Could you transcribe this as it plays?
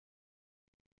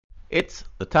It's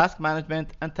the Task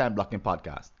Management and Time Blocking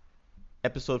Podcast,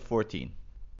 episode 14.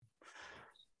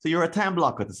 So you're a time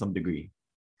blocker to some degree.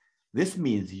 This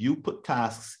means you put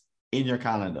tasks in your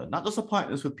calendar, not just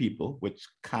appointments with people, which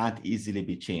can't easily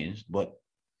be changed, but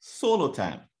solo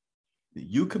time.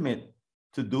 You commit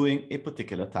to doing a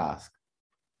particular task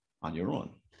on your own.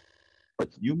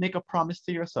 But you make a promise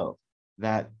to yourself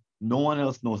that no one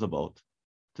else knows about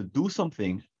to do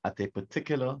something at a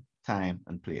particular time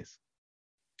and place.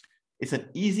 It's an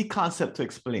easy concept to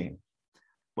explain,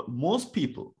 but most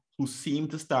people who seem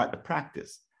to start the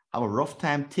practice have a rough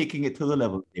time taking it to the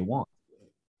level they want.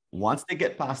 Once they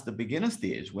get past the beginner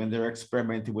stage, when they're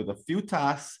experimenting with a few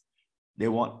tasks, they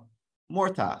want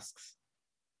more tasks.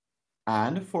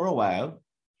 And for a while,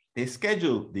 they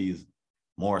schedule these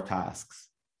more tasks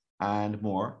and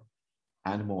more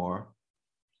and more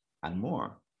and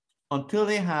more until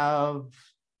they have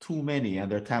too many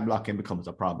and their time blocking becomes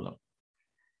a problem.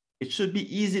 It should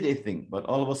be easy, they think, but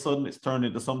all of a sudden it's turned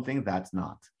into something that's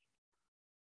not.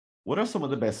 What are some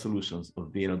of the best solutions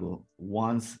available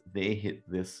once they hit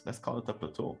this, let's call it a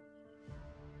plateau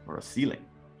or a ceiling?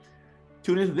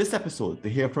 Tune into this episode to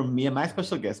hear from me and my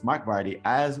special guest, Mark Vardy,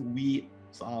 as we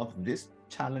solve this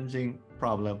challenging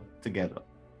problem together.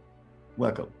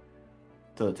 Welcome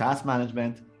to the Task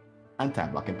Management and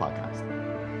Time Blocking Podcast.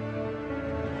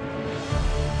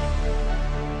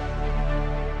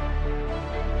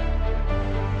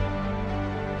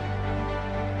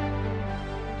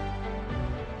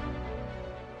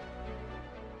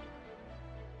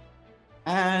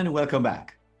 And welcome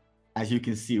back. As you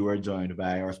can see, we're joined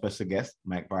by our special guest,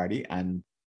 Mike Vardy. And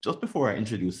just before I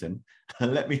introduce him,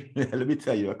 let me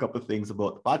tell you a couple of things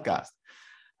about the podcast.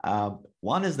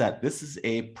 One is that this is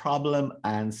a problem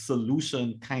and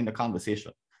solution kind of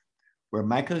conversation where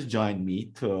Mike has joined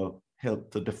me to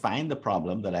help to define the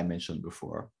problem that I mentioned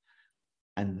before.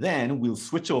 And then we'll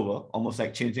switch over, almost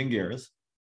like changing gears,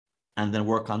 and then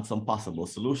work on some possible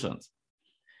solutions.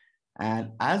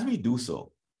 And as we do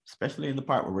so, especially in the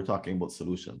part where we're talking about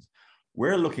solutions,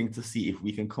 we're looking to see if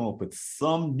we can come up with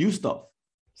some new stuff,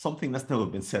 something that's never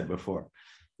been said before.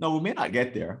 Now, we may not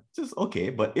get there, which is okay,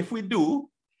 but if we do,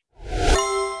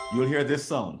 you'll hear this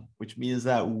sound, which means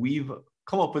that we've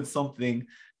come up with something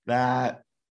that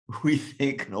we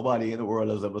think nobody in the world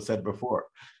has ever said before.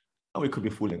 And we could be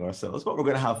fooling ourselves, but we're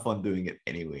going to have fun doing it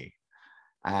anyway.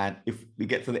 And if we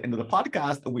get to the end of the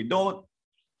podcast and we don't,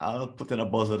 I'll put in a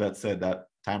buzzer that said that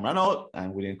time ran out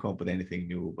and we didn't come up with anything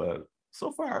new, but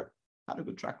so far, had a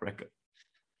good track record.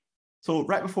 So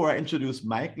right before I introduce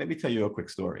Mike, let me tell you a quick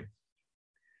story.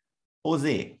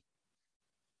 Jose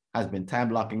has been time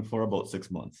blocking for about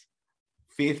 6 months,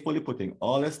 faithfully putting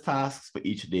all his tasks for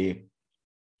each day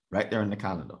right there in the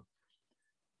calendar.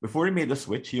 Before he made the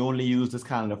switch, he only used his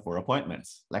calendar for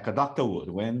appointments, like a doctor would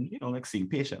when, like seeing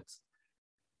patients.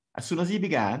 As soon as he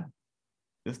began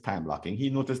this time blocking,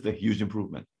 he noticed a huge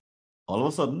improvement. All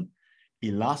of a sudden,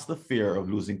 he lost the fear of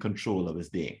losing control of his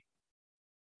day.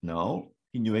 No,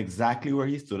 he knew exactly where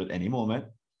he stood at any moment,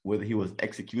 whether he was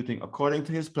executing according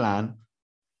to his plan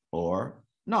or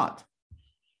not.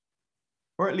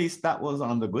 Or at least that was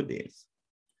on the good days.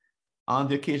 On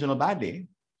the occasional bad day,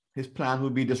 his plan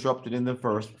would be disrupted in the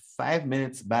first 5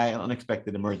 minutes by an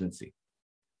unexpected emergency.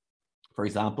 For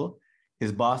example,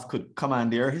 his boss could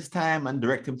commandeer his time and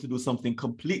direct him to do something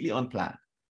completely unplanned.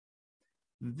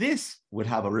 This would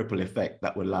have a ripple effect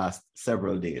that would last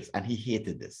several days, and he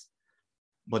hated this.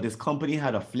 But his company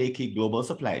had a flaky global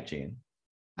supply chain,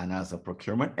 and as a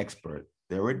procurement expert,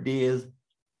 there were days,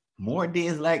 more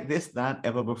days like this than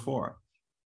ever before.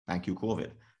 Thank you, COVID.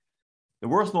 The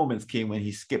worst moments came when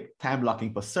he skipped time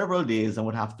blocking for several days and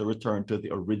would have to return to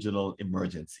the original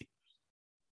emergency.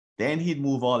 Then he'd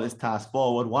move all his tasks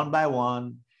forward one by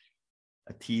one,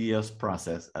 a tedious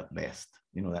process at best.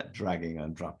 That dragging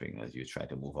and dropping as you try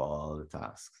to move all the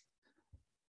tasks.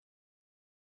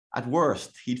 At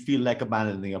worst, he'd feel like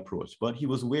abandoning the approach, but he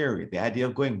was wary. The idea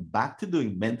of going back to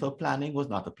doing mental planning was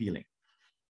not appealing.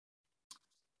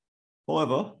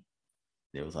 However,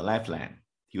 there was a lifeline.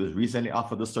 He was recently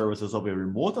offered the services of a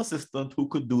remote assistant who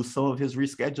could do some of his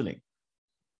rescheduling.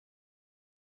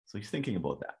 So he's thinking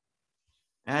about that.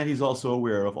 And he's also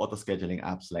aware of auto-scheduling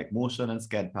apps like Motion and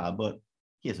SchedPal, but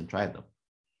he hasn't tried them.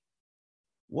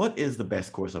 What is the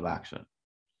best course of action?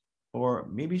 Or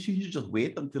maybe he should just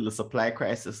wait until the supply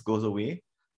crisis goes away.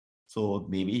 So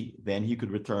maybe then he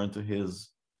could return to his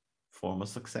former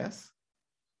success.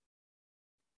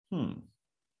 So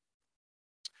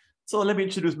let me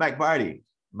introduce Mike Vardy.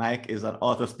 Mike is an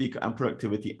author, speaker, and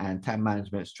productivity and time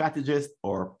management strategist,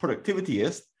 or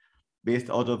productivityist, based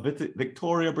out of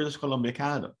Victoria, British Columbia,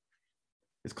 Canada.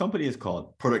 His company is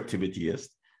called Productivityist,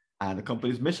 and the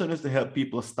company's mission is to help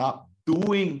people stop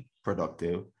doing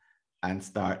productive and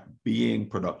start being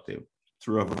productive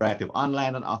through a variety of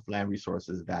online and offline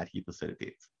resources that he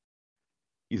facilitates.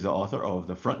 He's the author of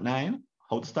The Front Nine,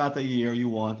 How to Start a Year You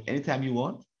Want, Anytime You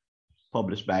Want,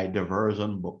 published by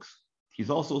Diversion Books.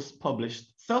 He's also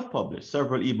self-published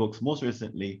several ebooks, most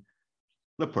recently,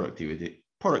 The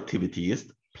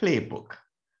Productivityist Playbook.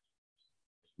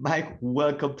 Mike,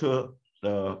 welcome to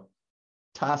the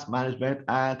Task Management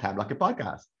and Time Blocking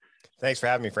Podcast. Thanks for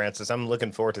having me, Francis. I'm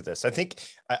looking forward to this. I think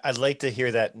I'd like to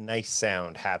hear that nice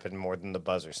sound happen more than the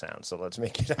buzzer sound. So let's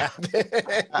make it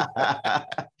happen.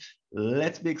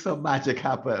 Let's make some magic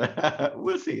happen.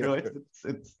 We'll see.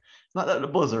 It's not that the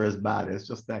buzzer is bad. It's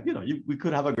just that we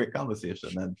could have a great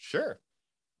conversation, and sure,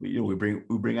 we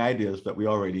bring ideas that we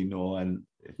already know, and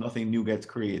if nothing new gets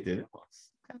created, it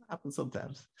kind of happens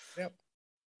sometimes. Yep.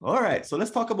 All right, so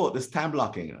let's talk about this time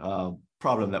blocking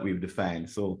problem that we've defined.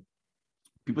 So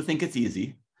people think it's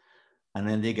easy, and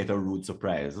then they get a rude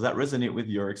surprise. Does that resonate with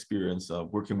your experience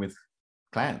of working with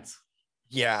clients?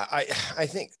 Yeah, I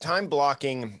think time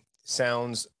blocking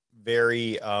sounds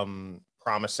very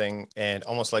promising and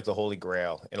almost like the Holy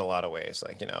Grail in a lot of ways.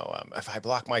 Like, if I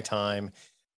block my time,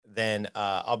 then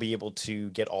I'll be able to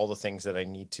get all the things that I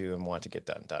need to and want to get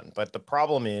done. But the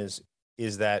problem is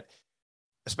that,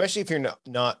 especially if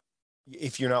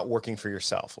you're not working for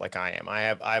yourself like I am, I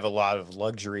have a lot of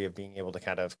luxury of being able to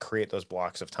kind of create those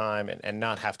blocks of time and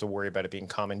not have to worry about it being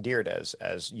commandeered,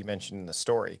 as you mentioned in the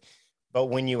story. But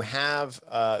when you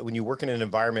work in an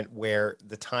environment where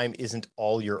the time isn't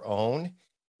all your own,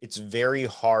 it's very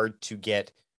hard to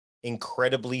get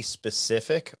incredibly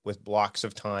specific with blocks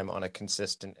of time on a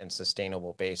consistent and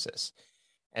sustainable basis.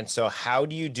 And so how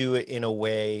do you do it in a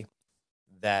way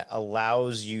that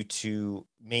allows you to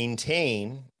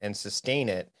maintain and sustain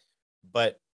it,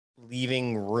 but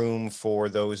leaving room for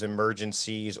those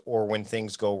emergencies or when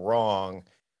things go wrong,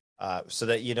 so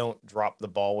that you don't drop the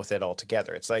ball with it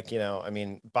altogether? It's like,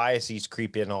 biases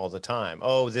creep in all the time.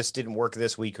 Oh, this didn't work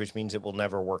this week, which means it will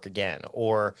never work again.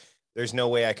 Or there's no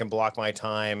way I can block my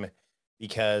time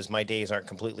because my days aren't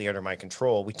completely under my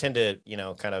control. We tend to,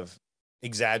 kind of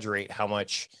exaggerate how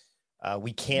much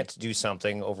we can't do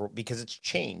something over because it's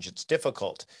change. It's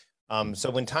difficult.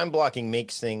 So when time blocking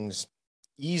makes things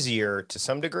easier to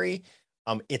some degree,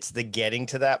 it's the getting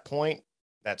to that point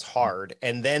that's hard.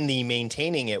 And then the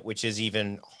maintaining it, which is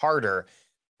even harder,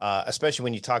 especially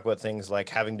when you talk about things like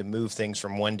having to move things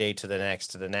from one day to the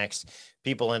next.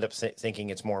 People end up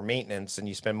thinking it's more maintenance, and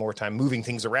you spend more time moving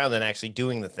things around than actually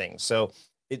doing the things. So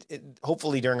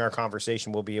hopefully during our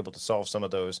conversation, we'll be able to solve some of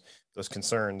those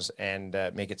concerns and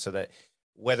make it so that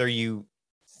whether you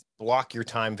block your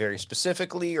time very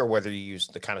specifically or whether you use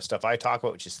the kind of stuff I talk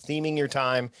about, which is theming your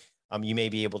time, you may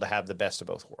be able to have the best of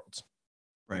both worlds.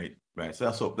 Right.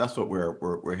 So that's what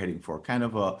we're heading for. Kind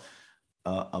of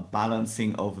a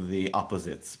balancing of the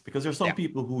opposites, because there's some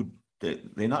people who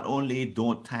they not only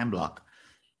don't time block,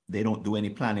 they don't do any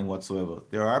planning whatsoever.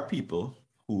 There are people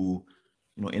who,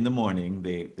 in the morning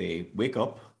they wake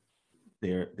up,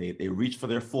 they reach for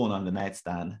their phone on the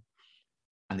nightstand,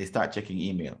 and they start checking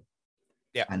email.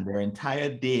 Yeah. And their entire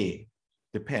day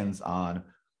depends on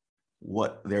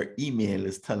what their email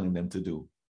is telling them to do,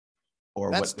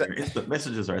 or what their instant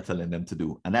messages are telling them to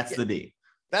do. And that's the day.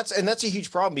 That's a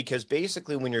huge problem, because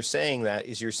basically when you're saying that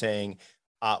is you're saying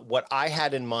what I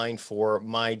had in mind for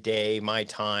my day, my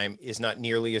time is not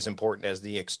nearly as important as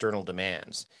the external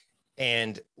demands.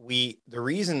 And the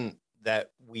reason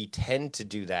that we tend to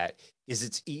do that is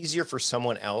it's easier for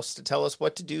someone else to tell us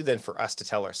what to do than for us to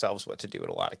tell ourselves what to do in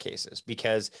a lot of cases,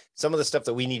 because some of the stuff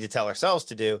that we need to tell ourselves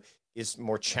to do is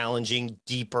more challenging,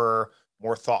 deeper,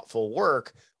 more thoughtful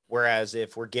work. Whereas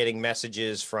if we're getting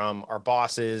messages from our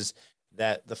bosses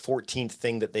that the 14th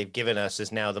thing that they've given us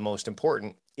is now the most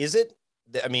important, is it?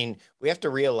 I mean, we have to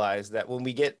realize that when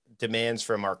we get demands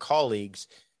from our colleagues,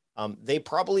 they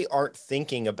probably aren't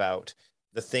thinking about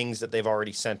the things that they've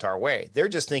already sent our way. They're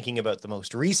just thinking about the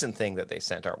most recent thing that they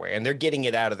sent our way, and they're getting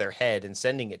it out of their head and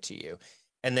sending it to you.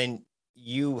 And then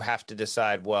you have to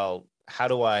decide, well, how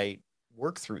do I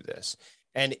work through this?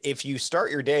 And if you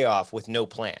start your day off with no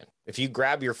plan, if you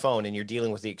grab your phone and you're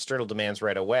dealing with the external demands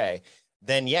right away,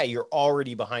 then you're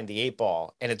already behind the 8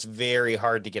 ball, and it's very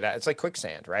hard to get out. It's like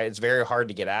quicksand, right? It's very hard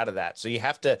to get out of that. So you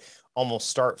have to almost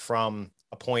start from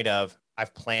a point of,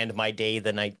 I've planned my day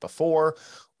the night before.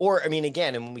 Or, I mean,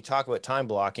 again, and when we talk about time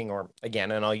blocking, or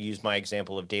again, and I'll use my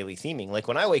example of daily theming, like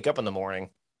when I wake up in the morning,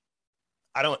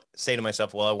 I don't say to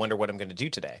myself, well, I wonder what I'm going to do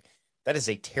today. that is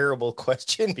a terrible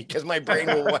question because my brain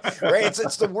will, right?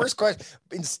 It's the worst question.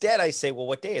 Instead, I say, well,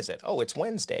 what day is it? Oh, it's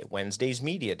Wednesday. Wednesday's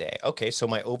media day. Okay, so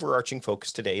my overarching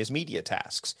focus today is media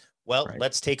tasks. Well, Right.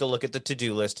 let's take a look at the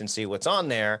to-do list and see what's on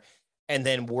there. And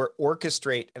then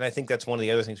orchestrate. And I think that's one of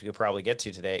the other things we could probably get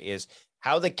to today is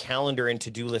how the calendar and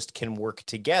to-do list can work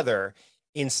together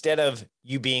instead of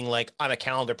you being like, I'm a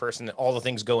calendar person and all the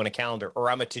things go in a calendar, or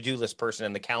I'm a to-do list person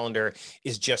and the calendar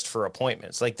is just for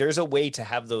appointments. Like there's a way to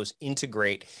have those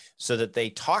integrate so that they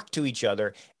talk to each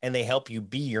other and they help you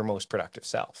be your most productive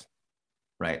self.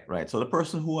 Right, right. So the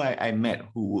person who I met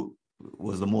who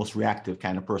was the most reactive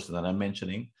kind of person that I'm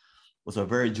mentioning was a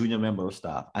very junior member of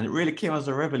staff. And it really came as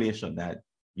a revelation that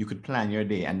you could plan your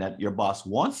day and that your boss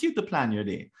wants you to plan your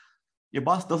day. Your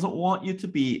boss doesn't want you to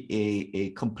be a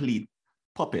complete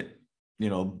puppet,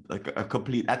 like a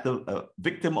complete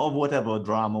victim of whatever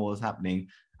drama was happening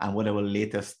and whatever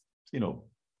latest,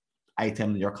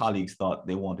 item your colleagues thought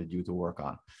they wanted you to work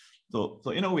on. So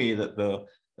in a way that the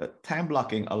time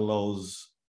blocking allows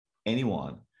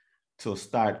anyone to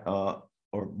start or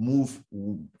move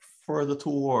further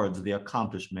towards the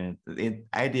accomplishment. The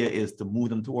idea is to move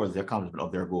them towards the accomplishment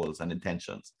of their goals and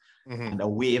intentions and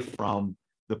away from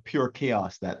the pure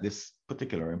chaos that this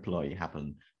particular employee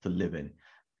happened to live in.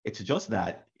 It's just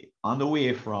that on the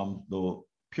way from the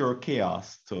pure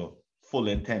chaos to full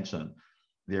intention,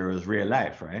 there is real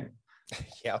life, right?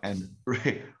 Yeah. And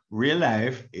real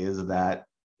life is that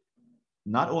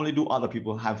not only do other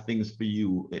people have things for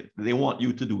you, they want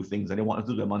you to do things and they want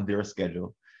to do them on their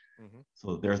schedule.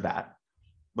 So there's that.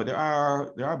 But there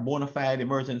are bona fide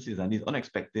emergencies, and these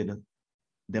unexpected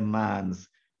demands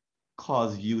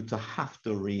cause you to have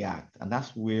to react. And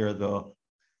that's where the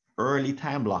early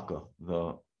time blocker,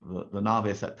 the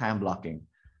novice at time blocking,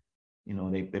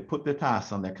 they put the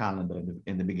tasks on their calendar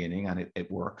in the beginning, and it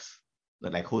works,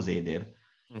 like Jose did.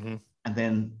 And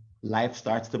then life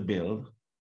starts to build.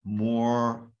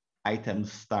 More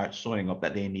items start showing up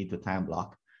that they need to time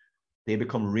block. They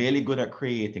become really good at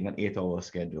creating an 8-hour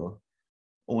schedule,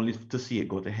 only to see it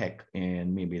go to heck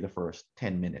in maybe the first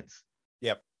 10 minutes.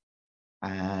 Yep.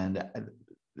 And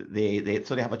they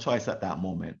have a choice at that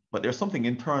moment. But there's something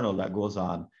internal that goes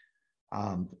on.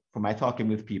 From my talking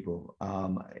with people,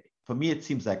 for me, it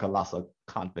seems like a loss of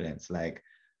confidence. Like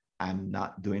I'm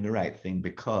not doing the right thing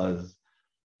because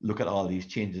look at all these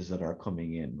changes that are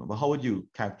coming in. But how would you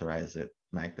characterize it,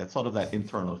 Mike? That's sort of that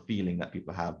internal feeling that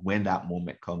people have when that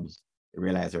moment comes, they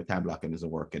realize their time blocking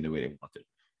isn't working the way they want it.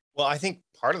 Well, I think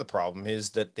part of the problem is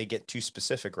that they get too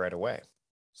specific right away.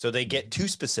 So they get too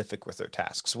specific with their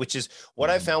tasks, which is what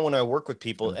I found when I work with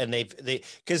people. And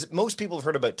because most people have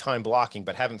heard about time blocking,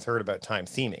 but haven't heard about time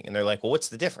theming. And they're like, well, what's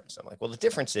the difference? I'm like, well, the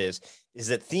difference is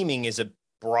that theming is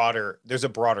there's a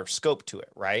broader scope to it,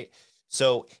 right?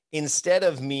 So instead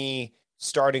of me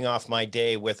starting off my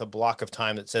day with a block of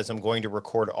time that says I'm going to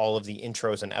record all of the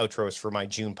intros and outros for my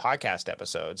June podcast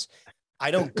episodes,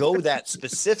 I don't go that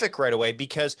specific right away,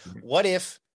 because what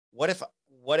if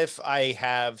I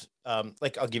have,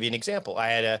 like, I'll give you an example. I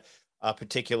had a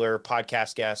particular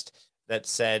podcast guest that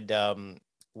said,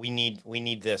 we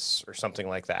need this or something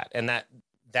like that. And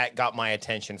that got my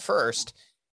attention first.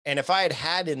 And if I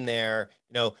had in there,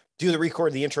 do the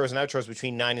record the intros and outros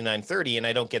between 9 and 9:30, and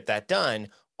I don't get that done,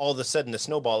 all of a sudden the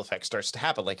snowball effect starts to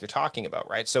happen, like you're talking about,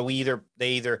 right? So they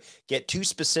either get too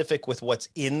specific with what's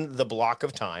in the block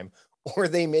of time, or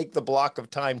they make the block of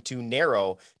time too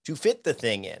narrow to fit the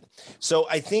thing in. So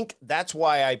I think that's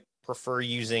why I prefer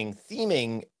using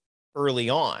theming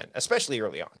early on, especially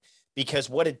early on, because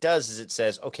what it does is it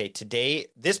says, okay, today,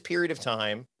 this period of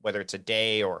time, whether it's a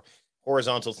day or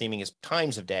horizontal theming is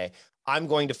times of day, I'm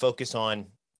going to focus on,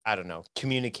 I don't know,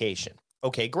 communication.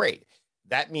 Okay, great.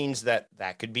 That means that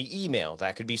could be email,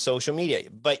 that could be social media,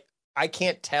 but I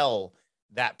can't tell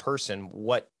that person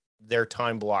what their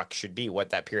time block should be,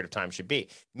 what that period of time should be.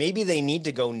 Maybe they need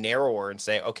to go narrower and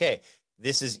say, okay,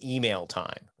 this is email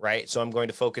time, right? So I'm going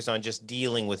to focus on just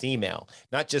dealing with email,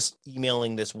 not just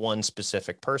emailing this one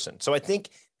specific person. So I think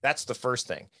that's the first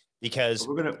thing, because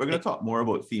we're gonna talk more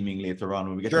about theming later on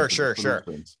when we get Sure.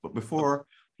 But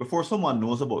before someone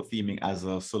knows about theming as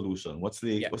a solution, what's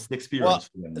the experience? Well,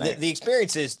 for them like? the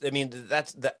experience is, I mean,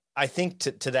 I think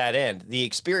to that end, the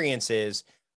experience is,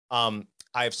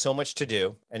 I have so much to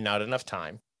do and not enough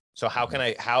time. So how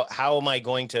can how am I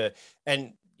going to,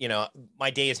 and my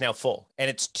day is now full and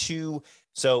it's too,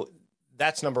 so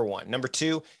that's number one. Number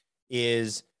two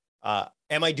is,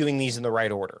 am I doing these in the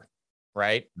right order?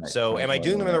 Right. So am I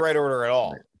doing them in the right order at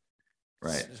all?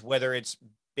 Right. Whether it's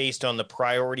based on the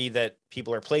priority that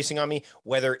people are placing on me,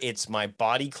 whether it's my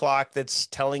body clock that's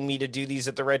telling me to do these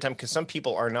at the right time, because some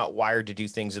people are not wired to do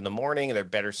things in the morning and they're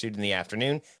better suited in the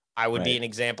afternoon. I would be an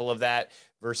example of that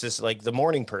versus like the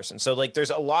morning person. So like there's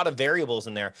a lot of variables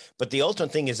in there, but the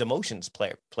ultimate thing is emotions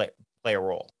play a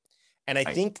role. And I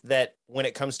think that when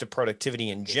it comes to productivity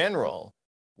in general,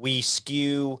 we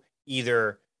skew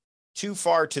either too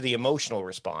far to the emotional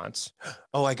response.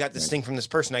 Oh, I got this thing from this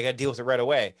person. I got to deal with it right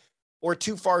away. Or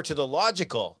too far to the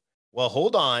logical. Well,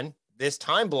 hold on. This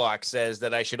time block says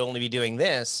that I should only be doing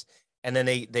this. And then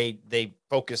they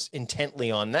focus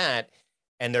intently on that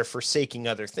and they're forsaking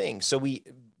other things. So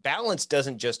balance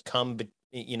doesn't just come,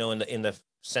 in the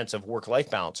sense of work-life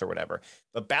balance or whatever,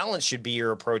 but balance should be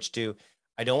your approach to,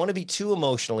 I don't want to be too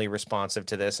emotionally responsive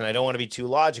to this. And I don't want to be too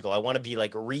logical. I want to be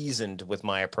like reasoned with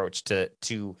my approach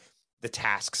to the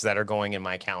tasks that are going in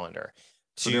my calendar.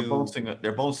 So they're bouncing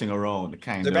around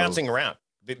they're bouncing around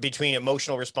between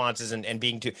emotional responses and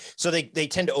being too, so they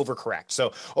tend to overcorrect.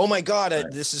 So, oh my God,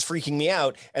 this is freaking me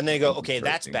out. And they go, okay,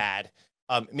 that's bad.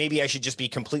 Maybe I should just be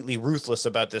completely ruthless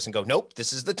about this and go, nope,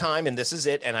 this is the time and this is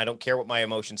it. And I don't care what my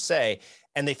emotions say.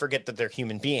 And they forget that they're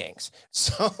human beings.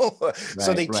 So,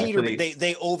 so they teeter,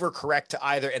 they overcorrect to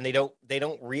either, and they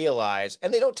don't realize,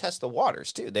 and they don't test the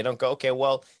waters too. They don't go, okay,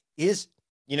 well,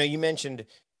 you mentioned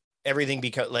everything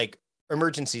because like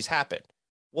emergencies happen.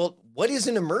 Well, what is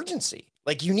an emergency?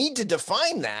 Like you need to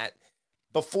define that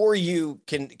before you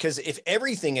can, because if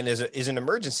everything is an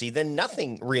emergency, then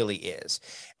nothing really is.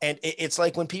 And it's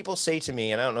like when people say to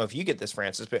me, and I don't know if you get this,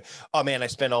 Francis, but, oh man, I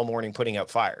spent all morning putting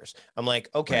out fires. I'm like,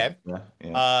 okay,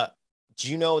 do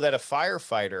you know that a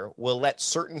firefighter will let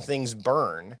certain things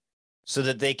burn so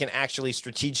that they can actually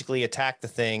strategically attack the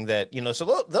thing that,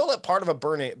 so they'll let part of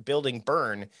a building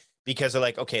burn because they're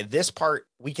like, okay, this part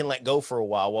we can let go for a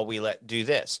while we do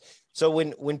this. So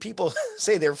when people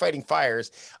say they're fighting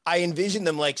fires, I envision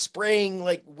them like spraying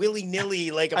like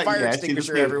willy-nilly, like a fire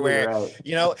extinguisher everywhere,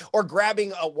 or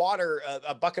grabbing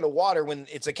a bucket of water when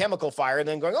it's a chemical fire and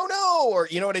then going, oh no, or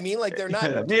you know what I mean? Like they're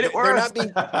not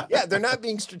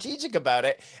being strategic about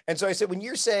it. And so I said, when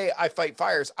you say I fight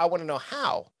fires, I want to know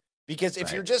how. Because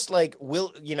if you're just like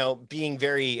being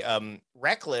very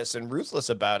reckless and ruthless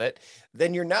about it,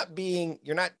 then you're not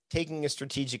taking a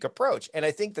strategic approach. And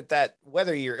I think that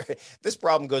whether this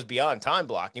problem goes beyond time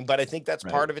blocking, but I think that's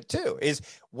part of it too, is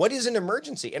what is an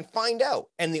emergency and find out.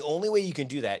 And the only way you can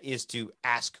do that is to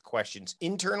ask questions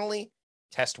internally,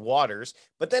 test waters,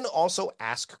 but then also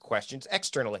ask questions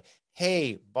externally.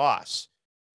 Hey, boss,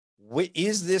 what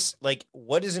is this, like,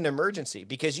 what is an emergency?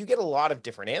 Because you get a lot of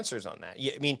different answers on that.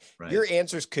 I mean, your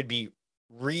answers could be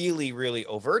really, really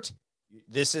overt.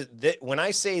 When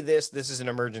I say this is an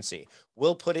emergency.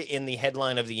 We'll put it in the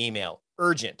headline of the email,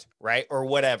 urgent, right? Or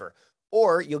whatever.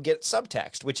 Or you'll get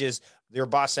subtext, which is your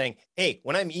boss saying, hey,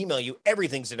 when I'm emailing you,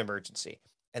 everything's an emergency.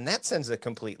 And that sends a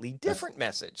completely different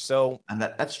message. So, and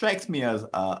that strikes me as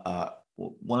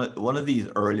one of these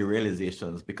early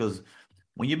realizations, because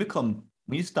when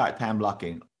you start time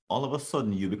blocking, all of a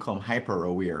sudden you become hyper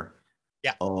aware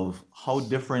of how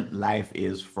different life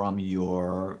is from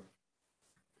your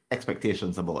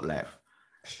expectations about life.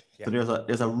 Yeah. So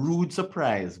there's a rude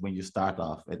surprise when you start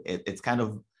off. It's kind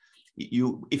of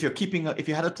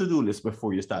if you had a to-do list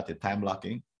before you started time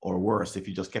blocking, or worse, if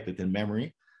you just kept it in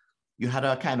memory, you had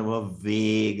a kind of a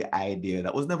vague idea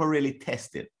that was never really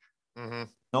tested. Mm-hmm.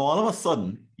 Now all of a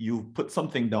sudden you put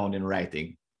something down in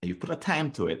writing and you put a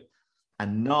time to it.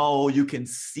 And now you can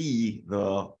see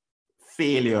the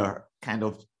failure kind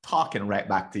of talking right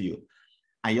back to you.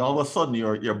 And all of a sudden,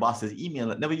 your boss's email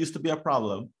that never used to be a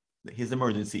problem, his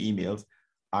emergency emails,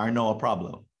 are now a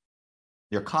problem.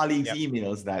 Your colleagues'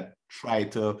 emails that try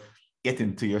to get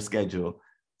into your schedule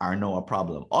are now a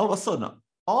problem. All of a sudden,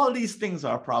 all these things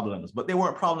are problems, but they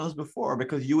weren't problems before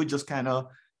because you would just kind of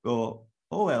go,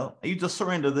 oh, well, you just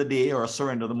surrender the day or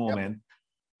surrender the moment,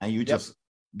 and you just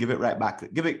give it right back.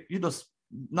 You just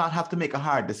not have to make a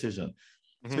hard decision.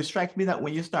 Mm-hmm. So it strikes me that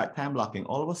when you start time blocking,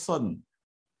 all of a sudden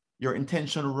your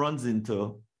intention runs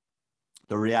into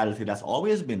the reality that's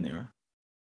always been there.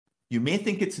 You may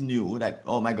think it's new, that,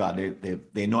 oh my God,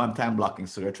 they know I'm time blocking,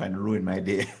 so they're trying to ruin my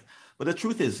day. But the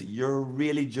truth is, you're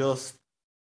really just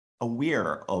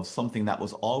aware of something that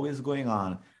was always going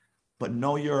on, but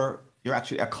now you're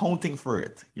actually accounting for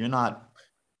it. You're not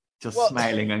just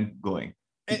smiling and going.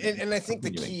 And I think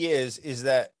the key is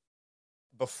that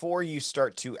before you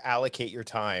start to allocate your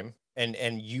time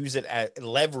and use it,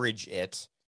 leverage it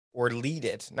or lead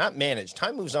it, not manage.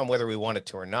 Time moves on whether we want it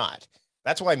to or not.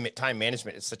 That's why time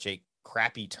management is such a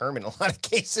crappy term in a lot of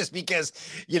cases, because,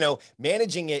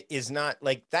 managing it is not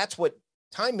like, that's what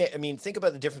I mean, think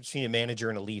about the difference between a manager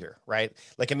and a leader, right?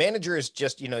 Like a manager is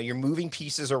just, you're moving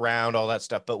pieces around, all that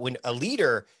stuff. But when a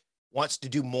leader wants to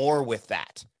do more with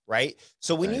that, right?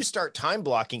 So when you start time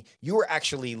blocking, you are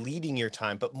actually leading your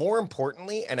time. But more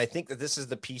importantly, and I think that this is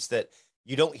the piece that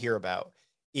you don't hear about,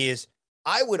 is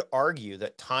I would argue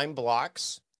that time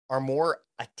blocks are more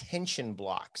attention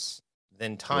blocks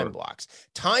than time blocks.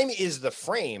 Time is the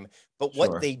frame, but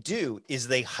what they do is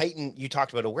they heighten, you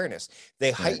talked about awareness, they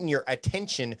heighten your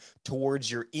attention towards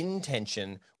your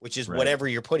intention, which is whatever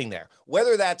you're putting there,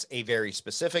 whether that's a very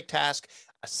specific task,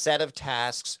 a set of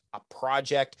tasks, a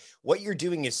project. What you're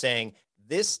doing is saying,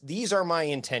 these are my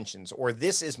intentions, or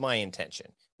this is my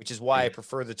intention, which is why I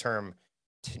prefer the term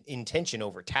intention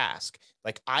over task.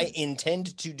 Like I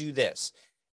intend to do this.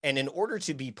 And in order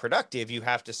to be productive, you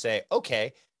have to say,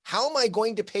 okay, how am I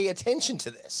going to pay attention to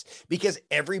this? Because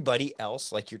everybody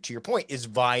else, like to your point, is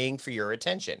vying for your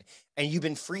attention. And you've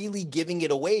been freely giving it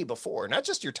away before, not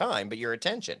just your time, but your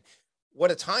attention.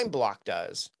 What a time block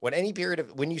does, what any period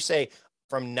of, when you say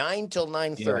from 9 till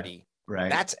 9:30,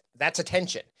 that's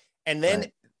attention. And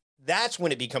then that's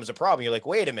when it becomes a problem. You're like,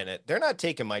 wait a minute, they're not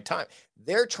taking my time.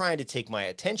 They're trying to take my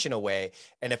attention away.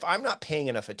 And if I'm not paying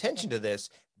enough attention to this,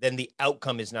 then the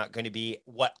outcome is not going to be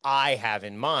what I have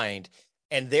in mind.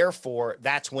 And therefore,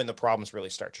 that's when the problems really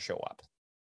start to show up.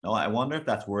 No, I wonder if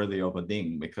that's worthy of a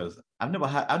ding, because I've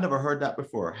never heard that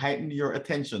before. Heighten your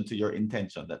attention to your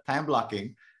intention. That time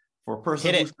blocking for a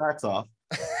person who starts off,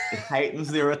 it heightens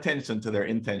their attention to their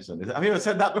intention. Have you ever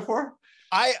said that before?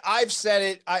 I've said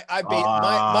it.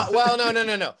 Well,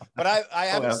 no. But I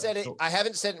haven't said it. I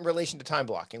haven't said it in relation to time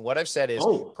blocking. What I've said is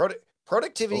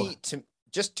productivity to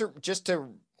just to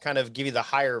kind of give you the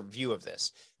higher view of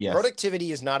this. Yes.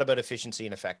 Productivity is not about efficiency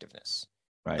and effectiveness.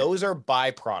 Right. Those are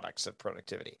byproducts of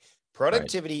productivity.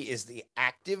 Productivity is the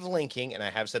active linking, and I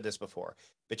have said this before,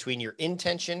 between your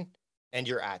intention and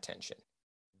your attention.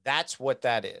 That's what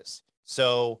that is.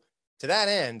 So to that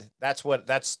end, that's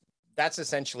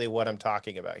essentially what I'm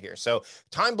talking about here. So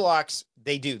time blocks,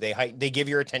 they give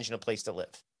your attention a place to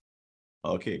live.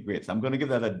 Okay, great. So I'm going to give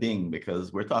that a ding,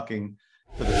 because we're talking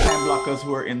to the time blockers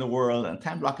who are in the world, and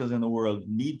time blockers in the world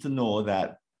need to know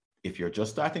that if you're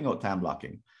just starting out time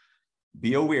blocking,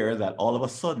 be aware that all of a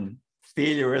sudden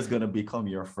failure is going to become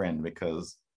your friend,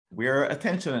 because where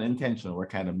attention and intention were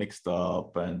kind of mixed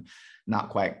up and not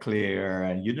quite clear,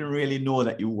 and you didn't really know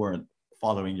that you weren't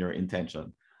following your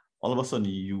intention. All of a sudden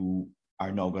you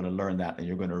are now going to learn that, and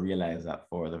you're going to realize that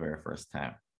for the very first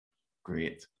time.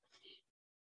 Great.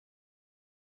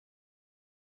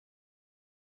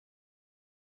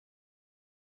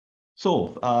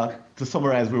 So to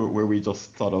summarize where we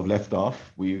just sort of left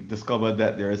off, we discovered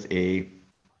that there's a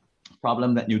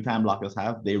problem that new time blockers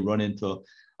have. They run into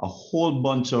a whole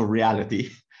bunch of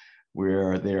reality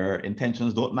where their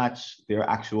intentions don't match their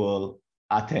actual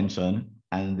attention,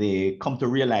 and they come to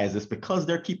realize this because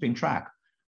they're keeping track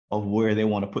of where they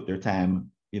want to put their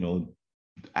time.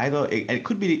 Either it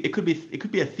could be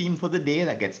a theme for the day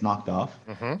that gets knocked off.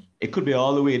 Mm-hmm. It could be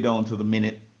all the way down to the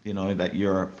minute, that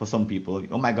you're, for some people,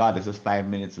 oh my God, this is 5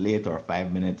 minutes late or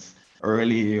 5 minutes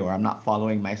early, or I'm not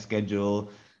following my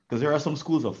schedule. Because there are some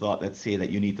schools of thought that say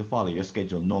that you need to follow your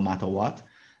schedule no matter what.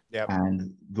 Yep.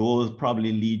 And those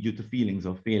probably lead you to feelings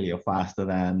of failure faster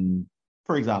than,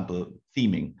 for example,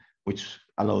 theming, which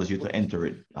allows you to enter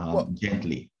it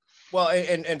gently. Well,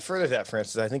 and further that, for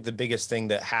instance, I think the biggest thing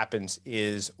that happens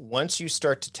is once you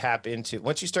start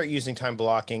using time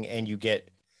blocking, and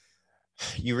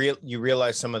you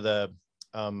realize some of the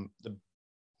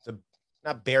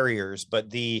not barriers, but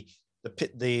the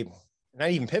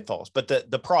not even pitfalls, but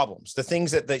the problems, the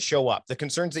things that show up, the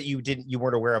concerns that you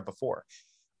weren't aware of before.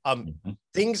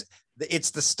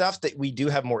 It's the stuff that we do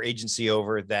have more agency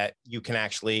over that you can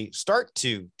actually start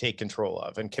to take control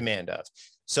of and command of.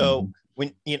 So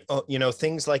when,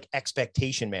 things like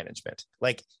expectation management,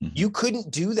 like you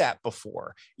couldn't do that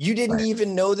before. You didn't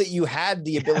even know that you had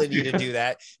the ability to do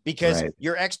that, because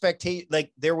your expectation,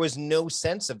 like there was no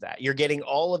sense of that. You're getting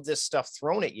all of this stuff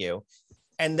thrown at you.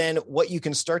 And then what you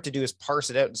can start to do is parse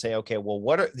it out and say, okay, well,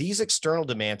 what are these external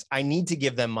demands? I need to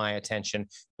give them my attention,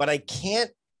 but I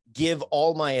can't give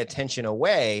all my attention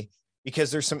away,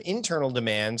 because there's some internal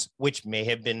demands which may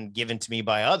have been given to me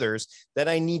by others that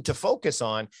I need to focus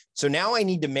on. So now I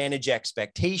need to manage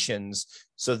expectations,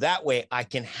 so that way I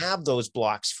can have those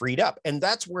blocks freed up. And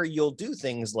that's where you'll do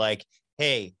things like,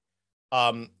 hey,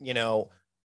 the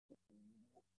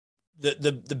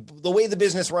way the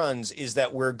business runs is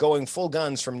that we're going full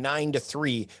guns from 9 to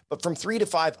 3, but from 3 to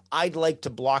 5, I'd like to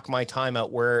block my time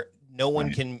out where no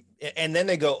one can. And then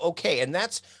they go, okay. And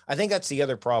I think that's the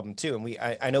other problem too. And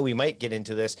I know we might get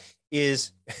into this,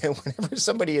 is whenever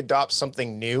somebody adopts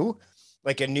something new,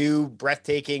 like a new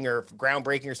breathtaking or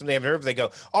groundbreaking or something I've heard of, they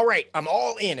go, all right, I'm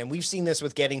all in. And we've seen this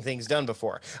with Getting Things Done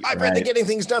before. I've read the Getting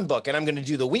Things Done book and I'm going to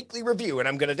do the weekly review and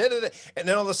I'm going to, and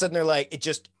then all of a sudden they're like,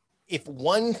 if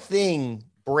one thing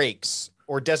breaks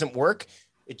or doesn't work,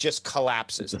 it just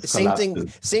collapses.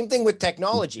 Same thing with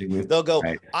technology. They'll go,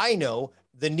 I know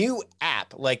the new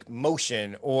app like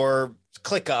Motion or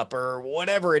ClickUp or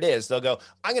whatever it is. They'll go,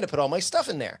 I'm going to put all my stuff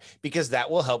in there because that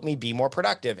will help me be more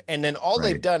productive. And then all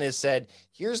they've done is said,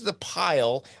 here's the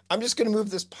pile. I'm just going to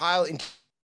move this pile in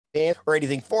or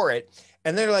anything for it.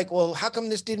 And they're like, well, how come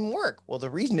this didn't work? Well, the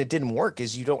reason it didn't work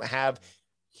is you don't have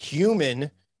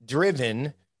human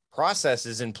driven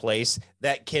processes in place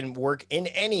that can work in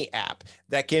any app,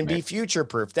 that can be future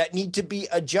proof, that need to be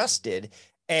adjusted.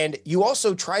 And you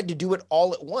also tried to do it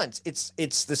all at once.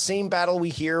 It's the same battle we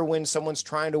hear when someone's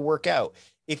trying to work out.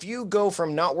 If you go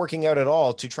from not working out at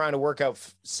all to trying to work out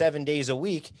 7 days a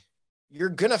week,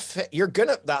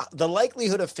 the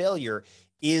likelihood of failure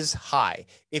is high.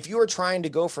 If you are trying to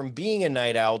go from being a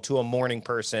night owl to a morning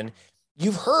person,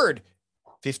 you've heard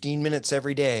 15 minutes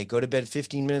every day, go to bed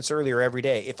 15 minutes earlier every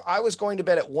day. If I was going to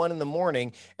bed at 1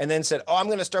 a.m. and then said, oh, I'm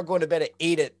going to start going to bed at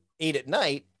 8 at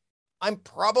night, I'm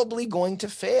probably going to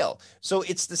fail. So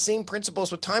it's the same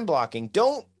principles with time blocking.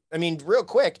 Real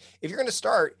quick, if you're going to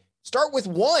start with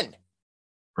one.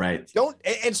 Right.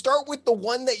 And start with the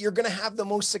one that you're going to have the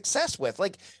most success with.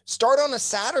 Like start on a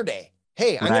Saturday.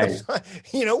 Hey, I'm going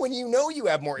to, when you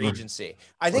have more agency.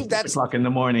 I think that's 6 o'clock in the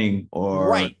morning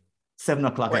or 7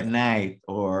 o'clock at night,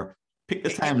 or pick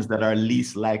the times that are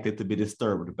least likely to be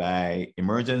disturbed by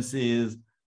emergencies,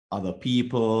 other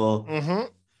people. Mm-hmm.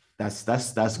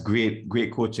 That's great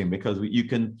coaching, because you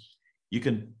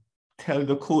can tell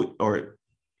the coach or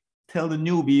tell the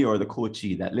newbie or the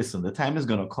coachee that, listen, the time is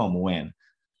going to come when,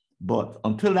 but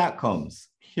until that comes,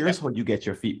 here's how you get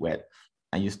your feet wet.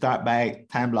 And you start by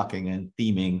time blocking and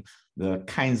theming the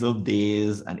kinds of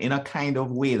days and in a kind of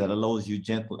way that allows you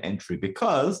gentle entry,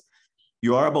 because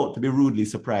you are about to be rudely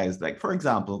surprised. Like, for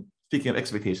example, speaking of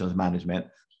expectations management,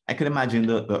 I can imagine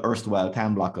the erstwhile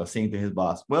time blocker saying to his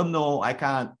boss, well, no, I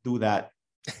can't do that.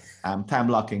 I'm time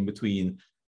blocking between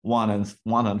 1 and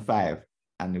 5.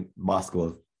 And the boss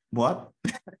goes, what?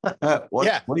 What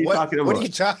are you talking about? What are you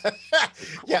talking?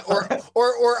 Yeah.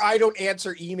 Or I don't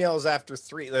answer emails after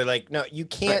 3. They're like, no, you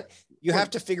can't, you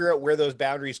have to figure out where those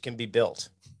boundaries can be built.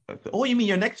 Oh, you mean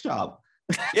your next job?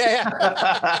 Yeah.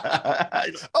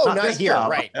 Oh, not here, job.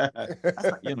 right? I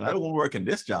don't want to work in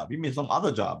this job. You mean some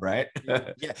other job, right?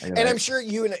 Yeah, and I'm sure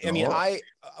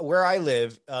where I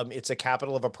live, it's a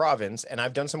capital of a province, and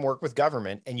I've done some work with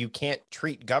government, and you can't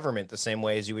treat government the same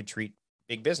way as you would treat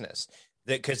big business,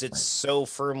 because it's so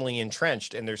firmly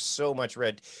entrenched, and there's so much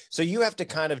so you have to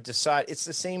kind of decide. It's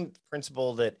the same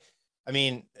principle that, I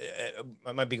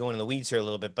might be going in the weeds here a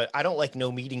little bit, but I don't like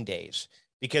no meeting days.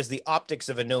 Because the optics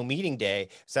of a no meeting day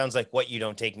sounds like, what, you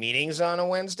don't take meetings on a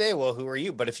Wednesday? Well, who are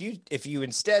you? But if you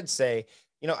instead say,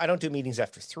 I don't do meetings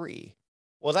after 3.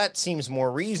 Well, that seems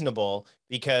more reasonable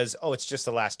because, it's just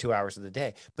the last 2 hours of the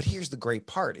day. But here's the great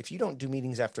part. If you don't do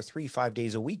meetings after 3, 5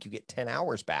 days a week, you get 10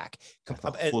 hours back.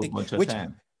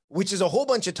 Which is a whole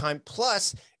bunch of time.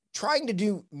 Plus trying to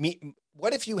do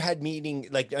what if you had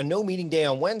like a no meeting day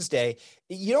on Wednesday?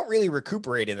 You don't really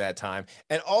recuperate in that time.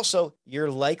 And also you're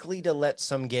likely to let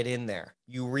some get in there.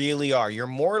 You really are. You're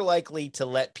more likely to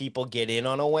let people get in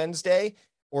on a Wednesday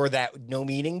or that no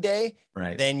meeting day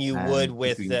than you would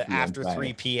with the after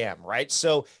 3 p.m. Right.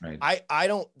 So I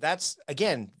don't, that's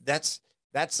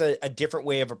a different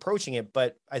way of approaching it.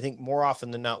 But I think more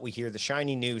often than not, we hear the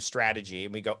shiny new strategy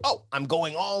and we go, oh, I'm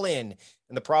going all in.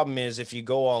 And the problem is, if you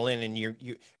go all in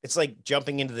and it's like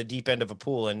jumping into the deep end of a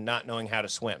pool and not knowing how to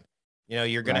swim.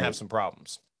 You're going to have some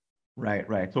problems. Right.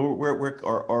 So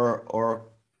we're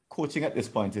coaching at this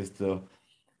point is to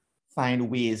find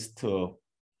ways to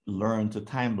learn to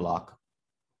time block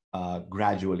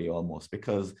gradually, almost,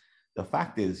 because the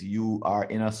fact is you are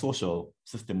in a social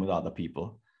system with other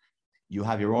people. You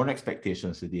have your own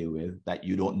expectations to deal with that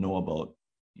you don't know about.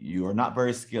 You're not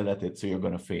very skilled at it, so you're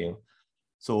going to fail.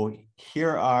 So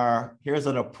here's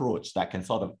an approach that can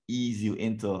sort of ease you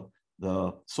into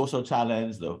the social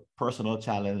challenge, the personal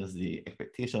challenge, the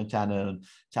expectation challenge,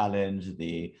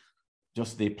 the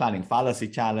planning fallacy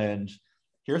challenge.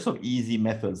 Here's some easy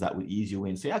methods that will ease you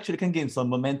in. So you actually can gain some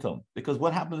momentum, because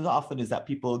what happens often is that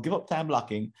people give up time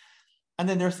blocking and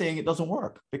then they're saying it doesn't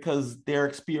work because their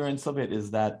experience of it is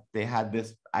that they had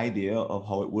this idea of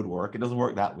how it would work. It doesn't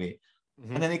work that way.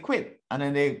 Mm-hmm. And then they quit. And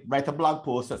then they write a blog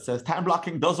post that says time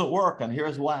blocking doesn't work. And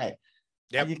here's why.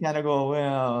 Yep. And you kind of go,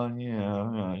 well,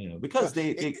 because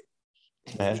they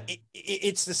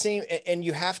It's the same. And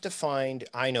you have to find,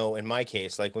 I know in my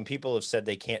case, like when people have said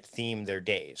they can't theme their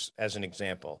days, as an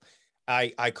example,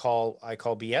 I call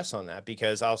BS on that,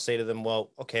 because I'll say to them,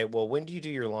 well, okay, well, when do you do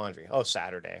your laundry? Oh,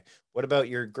 Saturday. What about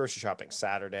your grocery shopping?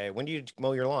 Saturday. When do you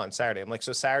mow your lawn? Saturday. I'm like,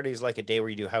 so Saturday is like a day where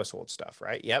you do household stuff,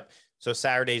 right? Yep. So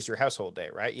Saturday is your household day,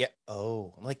 right? Yeah.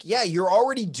 Oh, I'm like, yeah, you're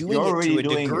already You're doing it to already a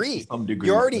doing it to degree. some You're degree,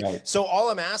 already, right? so all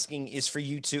I'm asking is for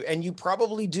you to, and you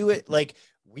probably do it like,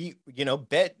 we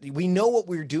know what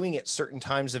we're doing at certain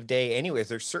times of day anyways.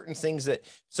 There's certain things that,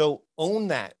 so own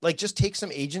that, like just take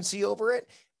some agency over it.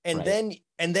 And Right.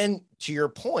 then to your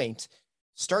point,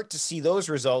 start to see those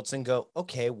results and go,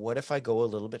 okay, what if I go a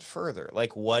little bit further?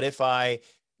 Like, what if I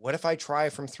try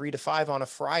from 3 to 5 on a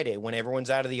Friday when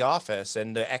everyone's out of the office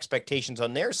and the expectations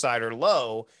on their side are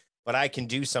low, but I can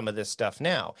do some of this stuff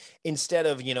now instead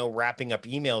of, wrapping up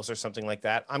emails or something like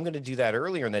that. I'm going to do that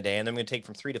earlier in the day, and I'm going to take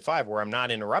from 3 to 5 where I'm not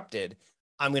interrupted.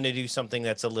 I'm going to do something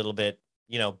that's a little bit,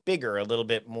 bigger, a little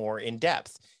bit more in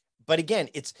depth. But again,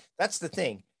 that's the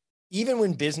thing. Even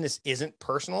when business isn't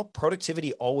personal,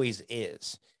 productivity always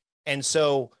is. And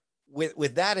so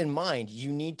with that in mind,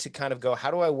 you need to kind of go, how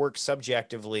do I work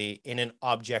subjectively in an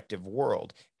objective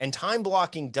world? And time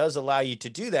blocking does allow you to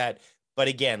do that. But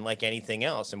again, like anything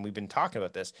else, and we've been talking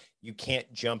about this, you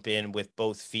can't jump in with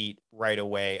both feet right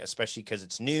away, especially because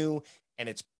it's new and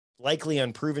it's likely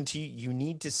unproven to you. You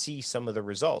need to see some of the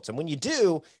results. And when you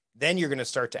do, then you're going to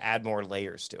start to add more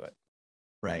layers to it.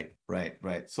 Right.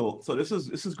 So this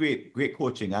is great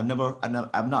coaching. I've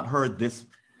not heard this,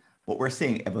 what we're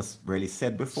saying, ever really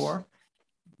said before,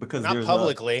 because Not there's a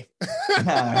publicly.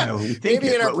 we think Maybe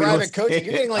it, in our but we don't private say coaching,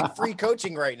 you're it. getting like free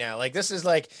coaching right now. Like this is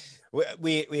like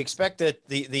we expect that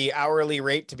the hourly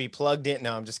rate to be plugged in.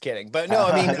 No, I'm just kidding. But no,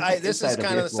 I mean, this is Inside of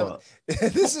kind of some baseball.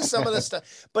 this is some of the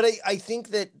stuff. But I think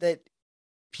that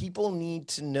people need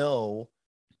to know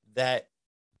that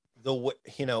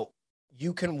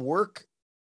you can work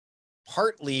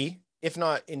partly, if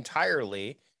not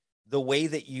entirely, the way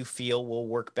that you feel will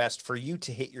work best for you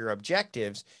to hit your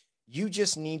objectives. You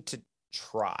just need to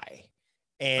try.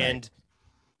 And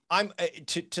I'm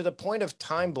to the point of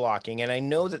time blocking, and I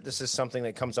know that this is something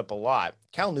that comes up a lot.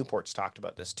 Cal Newport's talked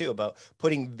about this too, about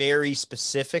putting very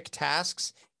specific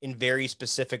tasks in very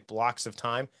specific blocks of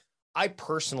time. I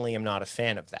personally am not a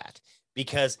fan of that,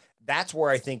 because that's where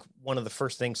I think one of the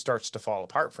first things starts to fall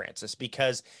apart, Francis,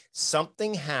 because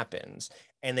something happens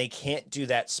and they can't do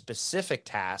that specific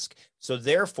task. So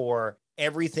therefore,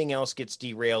 everything else gets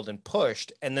derailed and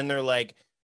pushed. And then they're like,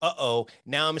 uh-oh,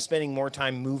 now I'm spending more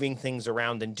time moving things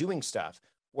around than doing stuff.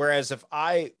 Whereas if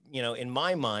I, in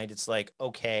my mind, it's like,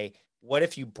 okay, what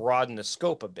if you broaden the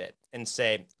scope a bit and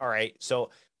say, all right,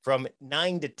 so from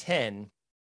 9 to 10,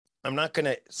 I'm not going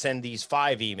to send these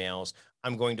 5 emails.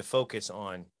 I'm going to focus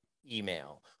on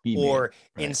email. Or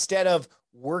instead of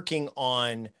working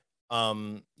on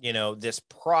this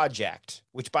project,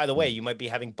 which by the way, you might be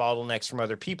having bottlenecks from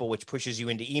other people, which pushes you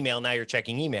into email. Now you're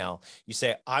checking email. You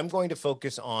say, I'm going to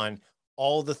focus on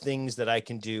all the things that I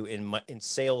can do in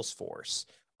Salesforce.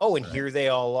 Oh, and here they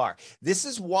all are. This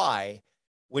is why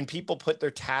when people put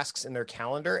their tasks in their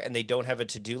calendar and they don't have a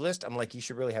to-do list, I'm like, you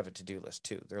should really have a to-do list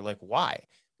too. They're like, why?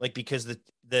 Like, because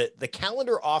the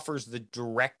calendar offers the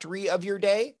directory of your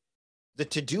day. The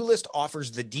to-do list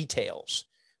offers the details.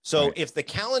 So if the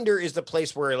calendar is the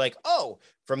place where like, oh,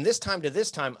 from this time to this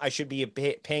time, I should be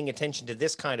paying attention to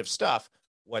this kind of stuff.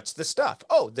 What's the stuff?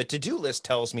 Oh, the to-do list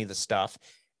tells me the stuff.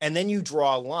 And then you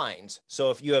draw lines.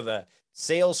 So if you have a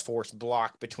Salesforce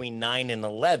block between 9 and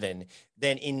 11,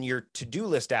 then in your to-do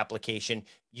list application,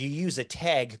 you use a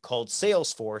tag called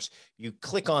Salesforce. You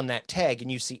click on that tag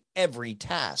and you see every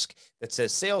task that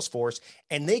says Salesforce.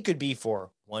 And they could be for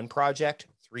 1 project,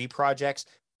 3 projects,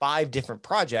 5 different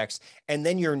projects. And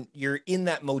then you're in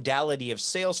that modality of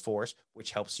Salesforce,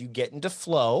 which helps you get into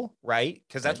flow, right?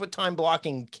 Because that's what time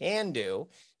blocking can do,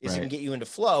 is it can get you into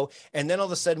flow. And then all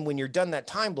of a sudden, when you're done that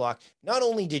time block, not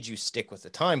only did you stick with the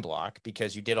time block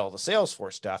because you did all the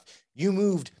Salesforce stuff, you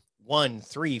moved 1,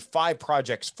 3, 5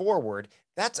 projects forward.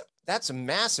 That's a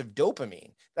massive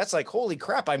dopamine. That's like, holy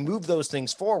crap, I moved those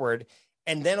things forward.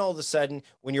 And then all of a sudden,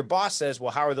 when your boss says,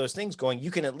 well, how are those things going?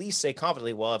 You can at least say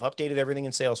confidently, well, I've updated everything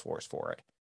in Salesforce for it.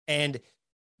 And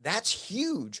that's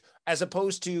huge, as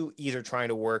opposed to either trying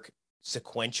to work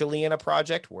sequentially in a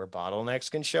project where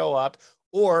bottlenecks can show up,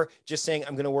 or just saying,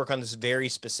 I'm going to work on this very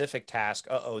specific task.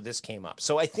 Uh-oh, this came up.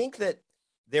 So I think that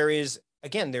there's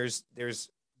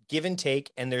give and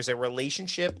take, and there's a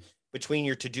relationship between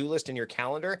your to-do list and your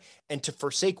calendar. And to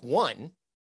forsake one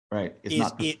Right. It's is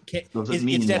not, it can doesn't is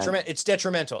mean it's that, detrimental. It's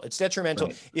detrimental. It's detrimental.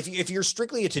 right, If you're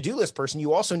strictly a to-do list person,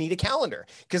 you also need a calendar,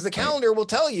 because the right. calendar will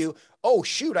tell you, oh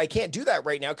shoot, I can't do that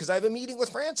right now because I have a meeting with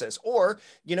Francis, or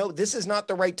this is not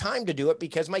the right time to do it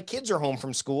because my kids are home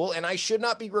from school and I should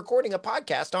not be recording a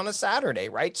podcast on a Saturday,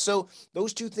 right? So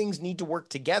those two things need to work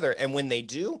together, and when they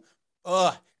do,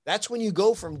 that's when you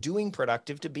go from doing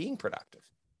productive to being productive.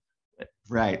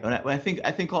 Right. And I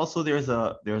think also there's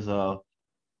a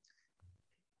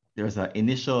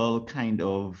initial kind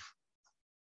of,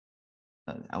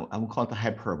 I won't call it a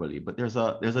hyperbole, but there's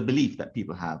a belief that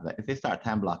people have that if they start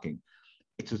time blocking,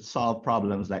 it should solve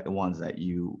problems like the ones that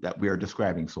we are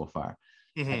describing so far.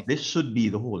 Mm-hmm. This should be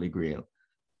the holy grail,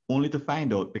 only to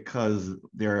find out, because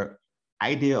their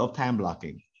idea of time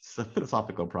blocking, it's a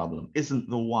philosophical problem, isn't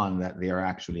the one that they are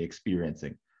actually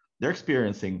experiencing. They're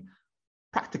experiencing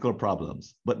practical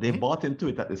problems, but they Mm-hmm. bought into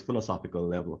it at this philosophical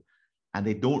level, and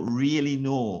they don't really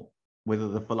know whether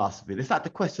the philosophy. They start to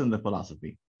question the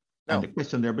philosophy, and No. they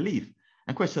question their belief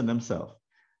and question themselves.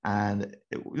 And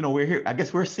we're here. I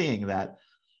guess we're saying that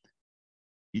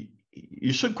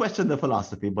you should question the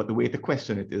philosophy, but the way to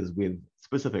question it is with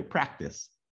specific practice,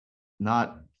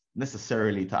 not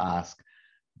necessarily to ask,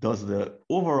 does the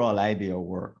overall idea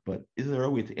work, but is there a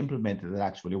way to implement it that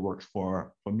actually works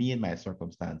for me and my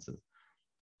circumstances?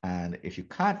 And if you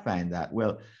can't find that,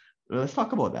 well, let's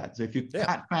talk about that. So if you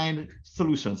can't find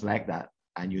solutions like that,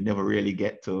 and you never really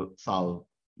get to solve,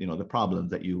 the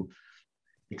problems that you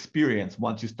experience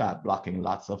once you start blocking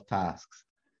lots of tasks,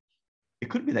 it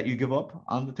could be that you give up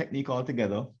on the technique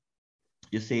altogether.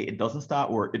 You say it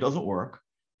doesn't work.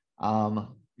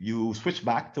 You switch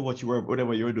back to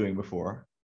whatever you were doing before.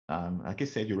 Like I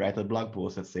said, you write a blog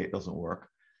post and say it doesn't work.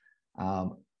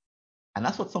 And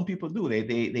that's what some people do.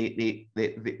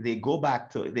 They go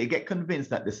back to, they get convinced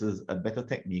that this is a better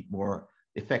technique, more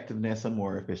effectiveness and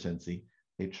more efficiency.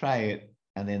 They try it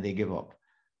and then they give up.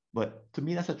 But to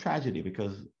me, that's a tragedy,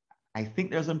 because I think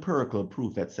there's empirical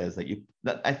proof that says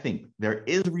I think there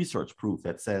is research proof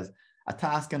that says a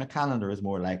task in a calendar is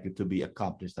more likely to be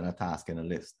accomplished than a task in a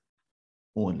list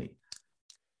only.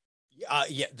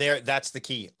 That's the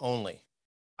key, only.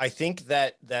 I think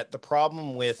that the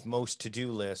problem with most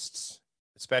to-do lists,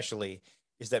 especially,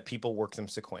 is that people work them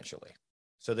sequentially.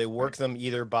 So they work them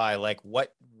either by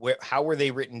how were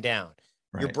they written down?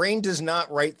 Right. Your brain does not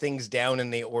write things down in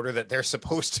the order that they're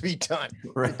supposed to be done.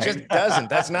 Right. It just doesn't.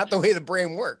 That's not the way the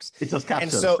brain works. It just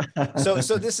captures. And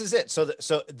so this is it. So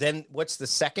then what's the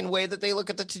second way that they look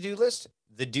at the to-do list?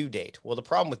 The due date. Well, the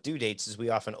problem with due dates is we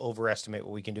often overestimate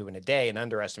what we can do in a day and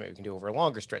underestimate what we can do over a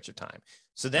longer stretch of time.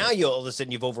 So now all of a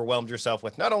sudden you've overwhelmed yourself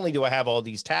with, not only do I have all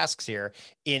these tasks here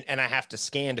and I have to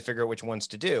scan to figure out which ones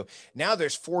to do. Now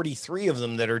there's 43 of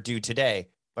them that are due today.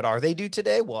 But are they due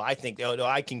today? Well, I think, no,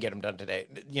 I can get them done today.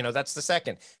 That's the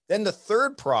second. Then the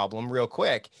third problem, real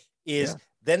quick, is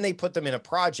then they put them in a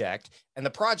project, and the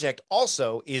project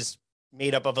also is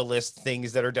made up of a list of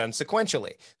things that are done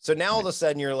sequentially. So now all of a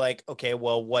sudden you're like, okay,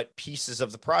 well, what pieces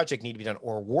of the project need to be done?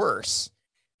 Or worse,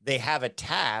 they have a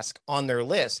task on their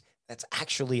list that's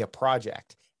actually a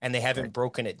project, and they haven't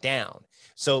broken it down.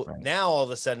 So now all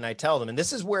of a sudden I tell them, and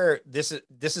this is where this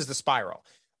is the spiral.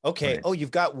 Okay. Right. Oh,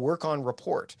 you've got work on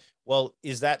report. Well,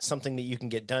 is that something that you can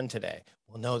get done today?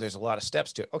 Well, no, there's a lot of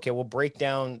steps to it. Okay, we'll break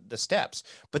down the steps.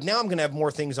 But now I'm going to have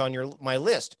more things on my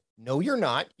list. No, you're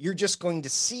not. You're just going to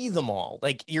see them all.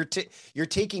 Like you're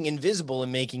taking invisible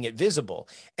and making it visible,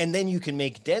 and then you can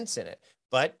make dents in it.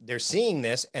 But they're seeing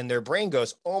this, and their brain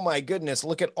goes, "Oh my goodness,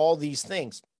 look at all these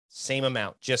things." Same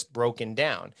amount, just broken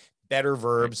down. Better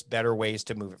verbs, better ways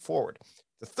to move it forward.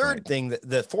 The third thing,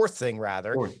 the fourth thing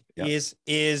rather,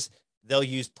 is they'll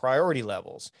use priority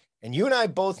levels. And you and I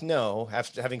both know,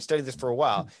 after having studied this for a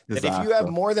while, that if you have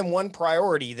more than one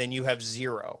priority, then you have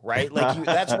zero, right?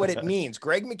 That's what it means.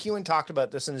 Greg McKeown talked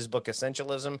about this in his book,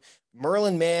 Essentialism.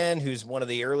 Merlin Mann, who's one of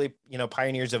the early,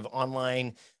 pioneers of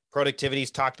online productivity,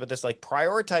 has talked about this. Like,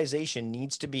 prioritization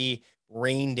needs to be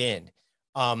reined in.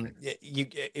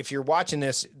 If you're watching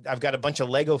this, I've got a bunch of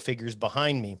Lego figures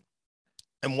behind me.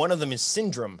 And one of them is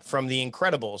Syndrome from the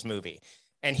Incredibles movie.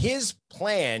 And his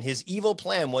evil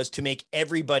plan was to make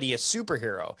everybody a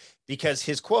superhero, because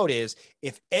his quote is,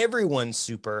 if everyone's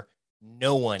super,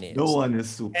 no one is. No one is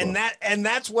super. And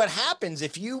that's what happens.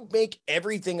 If you make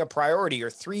everything a priority,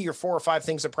 or 3 or 4 or 5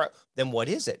 things a priority, then what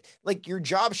is it? Like, your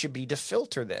job should be to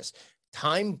filter this.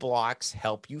 Time blocks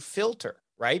help you filter,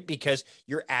 right? Because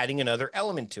you're adding another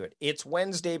element to it. It's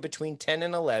Wednesday between 10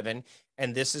 and 11.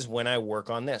 And this is when I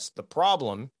work on this. The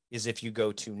problem is, if you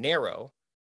go too narrow,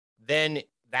 then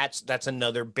that's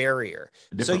another barrier.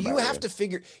 So Different you barrier. have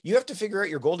to figure out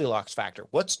your Goldilocks factor.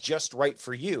 What's just right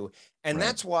for you? And Right.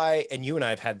 that's why, and you and I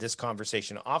have had this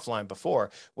conversation offline before,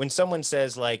 when someone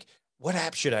says like, what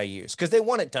app should I use? Because they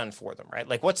want it done for them, right?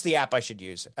 Like, what's the app I should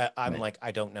use? I'm Right. like,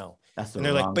 I don't know. That's the And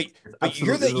they're like, wrong, it's but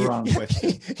you're absolutely the wrong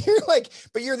question. you're like,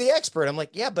 but you're the expert. I'm like,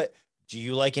 yeah, but do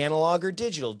you like analog or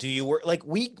digital? Do you work like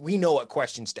we know what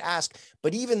questions to ask,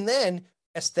 but even then,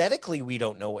 aesthetically, we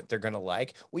don't know what they're going to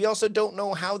like. We also don't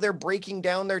know how they're breaking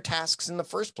down their tasks in the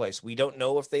first place. We don't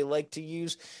know if they like to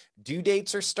use due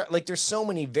dates or start. Like, there's so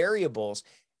many variables.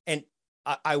 And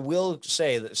I will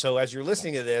say that. So as you're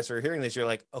listening to this or hearing this, you're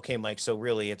like, okay, Mike, so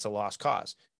really it's a lost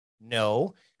cause.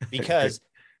 No, because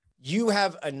you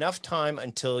have enough time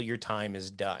until your time is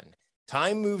done.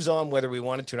 Time moves on whether we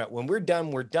want it to or not. When we're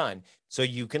done, we're done. So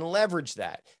you can leverage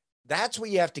that. That's what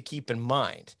you have to keep in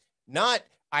mind. Not,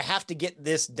 I have to get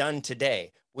this done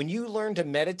today. When you learn to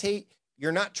meditate,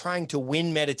 you're not trying to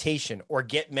win meditation or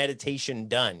get meditation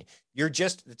done.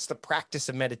 It's the practice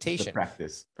of meditation. The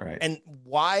practice, right. And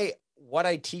what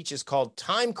I teach is called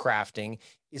time crafting,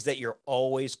 is that you're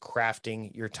always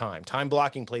crafting your time. Time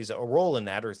blocking plays a role in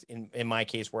that, or in my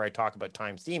case, where I talk about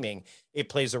time theming, it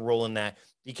plays a role in that,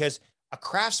 because a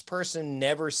craftsperson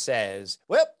never says,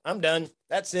 well, I'm done.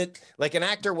 That's it. Like an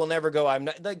actor will never go, I'm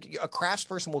not. Like a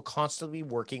craftsperson will constantly be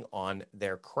working on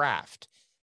their craft.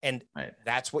 And Right.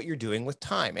 that's what you're doing with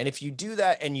time. And if you do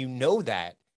that and you know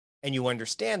that and you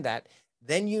understand that,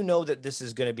 then you know that this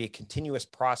is going to be a continuous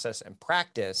process and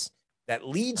practice that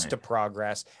leads to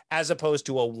progress, as opposed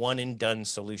to a one and done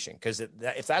solution. Because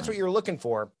if that's what you're looking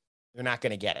for, you're not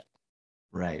going to get it.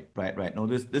 Right. No,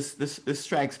 this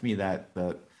strikes me that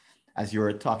as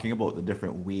you're talking about the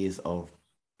different ways of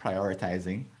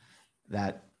prioritizing,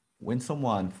 that when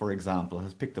someone, for example,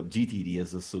 has picked up GTD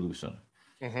as a solution,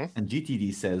 and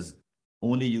GTD says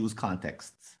only use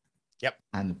contexts,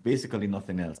 and basically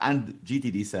nothing else, and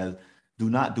GTD says do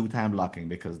not do time blocking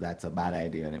because that's a bad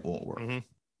idea and it won't work.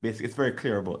 Basically, it's very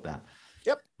clear about that.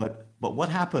 But what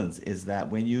happens is that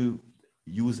when you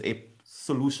use a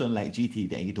solution like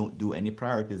GTD and you don't do any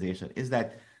prioritization, is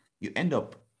that you end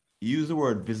up, use the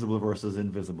word visible versus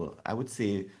invisible. I would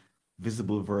say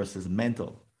visible versus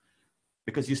mental,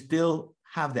 because you still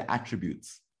have the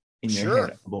attributes in your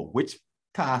head about which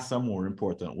tasks are more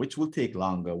important, which will take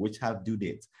longer, which have due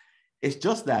dates. It's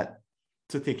just that,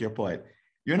 to take your point,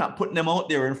 you're not putting them out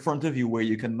there in front of you where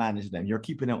you can manage them. You're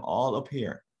keeping them all up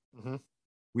here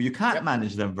where you can't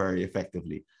manage them very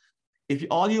effectively. If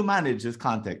all you manage is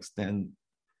context, then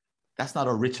that's not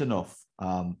a rich enough,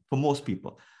 for most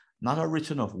people, not a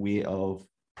rich enough way of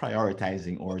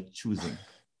prioritizing or choosing.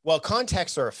 Well,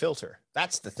 contexts are a filter.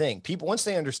 That's the thing. People, once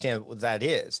they understand what that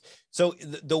is. So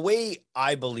the way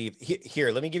I believe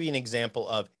here, let me give you an example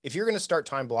of, if you're going to start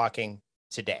time blocking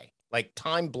today, like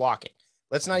time blocking,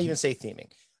 let's not even say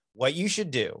theming. What you should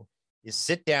do is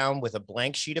sit down with a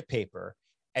blank sheet of paper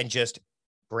and just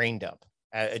brain dump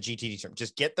a GTD term.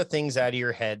 Just get the things out of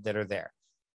your head that are there.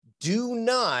 Do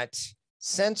not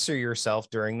censor yourself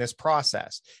during this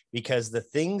process, because the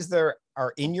things that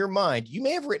are in your mind, you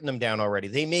may have written them down already.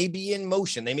 They may be in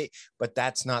motion. But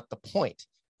that's not the point.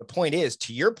 The point is,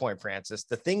 to your point, Francis,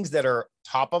 the things that are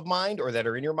top of mind or that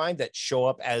are in your mind that show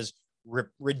up as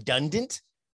redundant,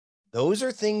 those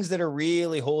are things that are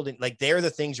really holding, like they're the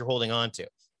things you're holding on to,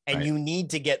 and you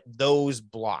need to get those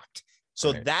blocked.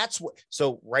 So that's what,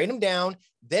 so write them down,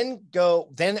 then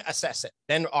assess it,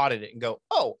 then audit it and go,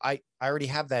 oh, I already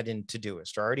have that in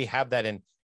Todoist, or I already have that in.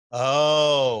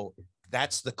 Oh,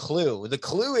 that's the clue. The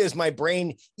clue is my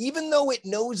brain, even though it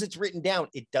knows it's written down,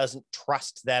 it doesn't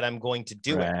trust that I'm going to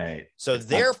do it. So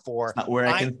therefore, it's not where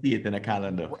I can see it in a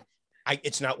calendar.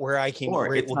 It's not where I can,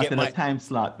 or it's not in a time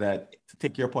slot that, to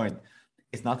take your point,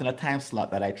 it's not in a time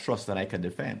slot that I trust that I can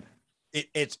defend.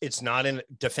 It's not in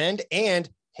defend and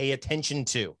pay attention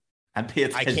to. And pay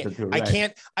attention to. I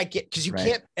can't, because you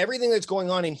can't, everything that's going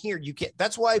on in here, you can't.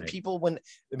 That's why people,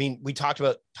 we talked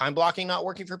about time blocking not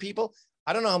working for people.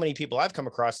 I don't know how many people I've come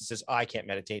across that says, oh, I can't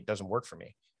meditate. It doesn't work for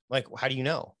me. Like, how do you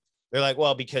know? They're like,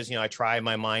 well, because, I try,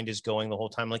 my mind is going the whole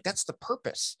time. Like, that's the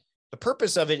purpose. The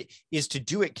purpose of it is to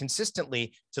do it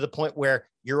consistently to the point where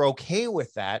you're okay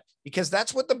with that, because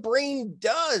that's what the brain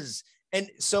does. And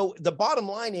so the bottom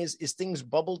line is things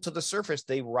bubble to the surface.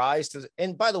 They rise to,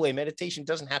 and by the way, meditation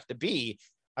doesn't have to be,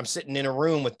 I'm sitting in a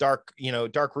room with dark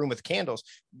room with candles.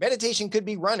 Meditation could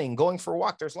be running, going for a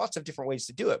walk. There's lots of different ways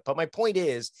to do it. But my point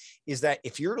is that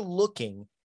if you're looking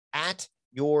at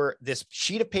this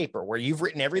sheet of paper where you've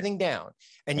written everything down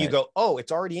and you Right. go, oh,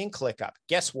 it's already in ClickUp.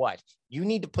 Guess what? You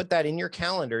need to put that in your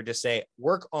calendar to say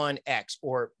work on X,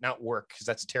 or not work, because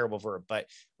that's a terrible verb, but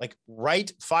like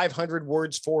write 500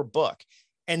 words for book.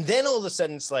 And then all of a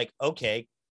sudden it's like, okay,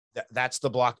 that's the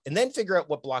block. And then figure out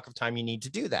what block of time you need to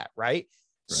do that, right?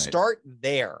 Start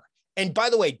there. And by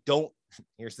the way,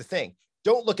 here's the thing.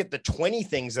 Don't look at the 20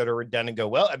 things that are done and go,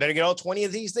 well, I better get all 20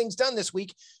 of these things done this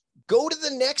week. Go to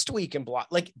the next week and block.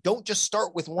 Like, don't just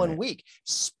start with one week.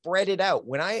 Spread it out.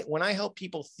 When I help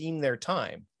people theme their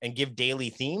time and give daily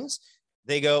themes,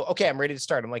 they go, okay, I'm ready to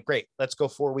start. I'm like, great, let's go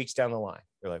 4 weeks down the line.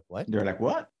 They're like, what? They're like,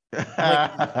 what?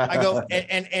 I go,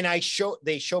 and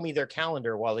they show me their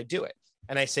calendar while they do it.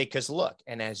 And I say, because look,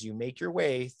 and as you make your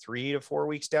way 3 to 4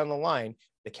 weeks down the line,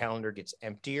 the calendar gets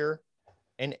emptier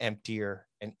and emptier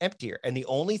and emptier. And the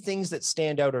only things that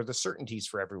stand out are the certainties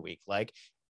for every week, like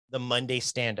the Monday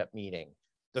stand-up meeting,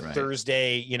 the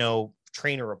Thursday,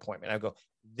 trainer appointment. I go,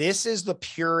 this is the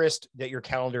purest that your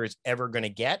calendar is ever going to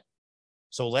get.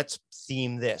 So let's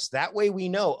theme this. That way we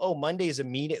know, oh, Monday is a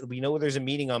meeting. We know there's a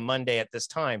meeting on Monday at this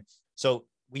time. So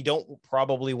we don't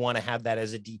probably want to have that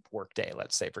as a deep work day,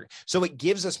 let's say. So it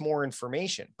gives us more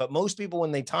information. But most people,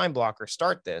 when they time block or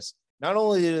start this, not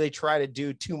only do they try to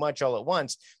do too much all at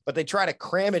once, but they try to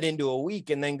cram it into a week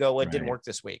and then go, well, it didn't work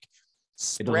this week.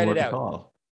 Spread it out.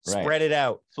 Spread it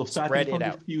out. So starting from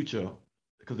the future,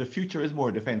 because the future is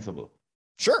more defensible.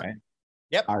 Sure. Right?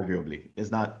 Yep. Arguably,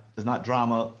 there's not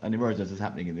drama and emergencies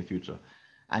happening in the future,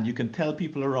 and you can tell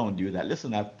people around you that,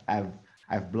 listen,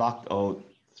 I've blocked out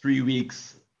 3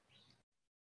 weeks,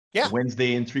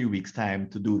 Wednesday in 3 weeks time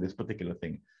to do this particular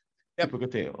thing. Yep. People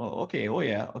could say, oh, okay, oh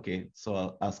yeah, okay,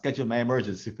 so I'll schedule my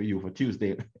emergency for you for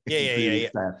Tuesday. Yeah.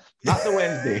 Not the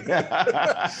Wednesday.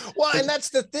 Well, and that's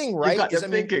the thing, right? You got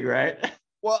them thinking, right?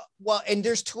 Well, and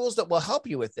there's tools that will help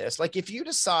you with this. Like if you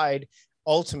decide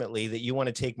ultimately that you want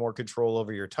to take more control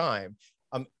over your time,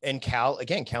 and Cal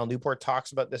Newport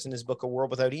talks about this in his book, A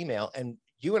World Without Email, and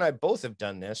you and I both have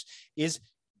done this, is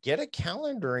get a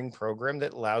calendaring program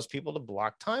that allows people to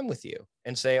block time with you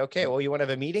and say, okay, well, you want to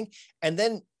have a meeting, and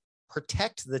then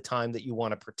protect the time that you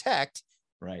want to protect,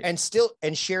 right? And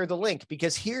share the link.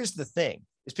 Because here's the thing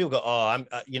is people go, oh, I'm,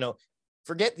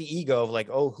 forget the ego of like,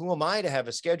 oh, who am I to have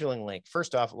a scheduling link?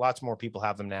 First off, lots more people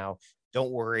have them now.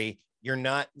 Don't worry. You're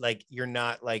not like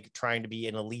trying to be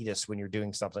an elitist when you're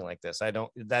doing something like this. I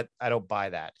don't buy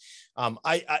that.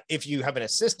 If you have an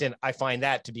assistant, I find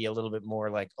that to be a little bit more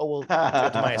like, oh, well,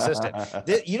 to my assistant.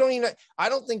 I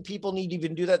don't think people need to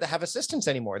even do that to have assistants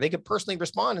anymore. They could personally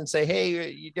respond and say,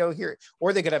 hey, here,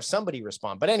 or they could have somebody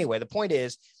respond. But anyway, the point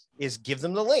is give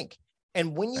them the link.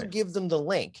 And when you give them the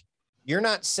link, you're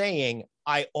not saying,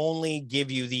 I only give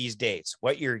you these dates.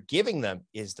 What you're giving them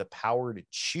is the power to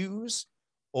choose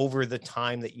over the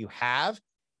time that you have.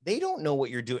 They don't know what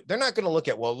you're doing. They're not going to look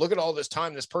at, well, look at all this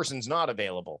time this person's not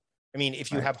available. I mean,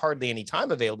 if you have hardly any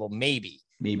time available, maybe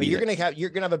but you're going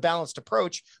to have a balanced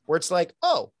approach where it's like,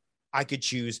 oh, I could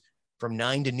choose from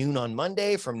 9 to noon on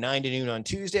Monday, from 9 to noon on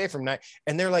Tuesday, from 9.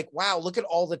 And they're like, wow, look at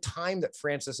all the time that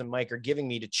Francis and Mike are giving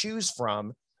me to choose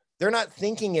from. They're not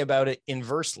thinking about it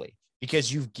inversely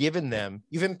because you've given them,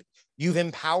 you've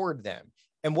empowered them.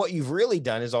 And what you've really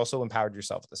done is also empowered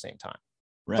yourself at the same time.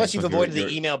 Right. Plus, you've avoided the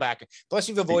email back. Plus,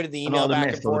 you've avoided the email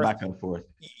back and forth.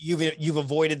 You've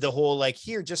avoided the whole like,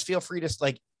 here, just feel free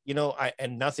to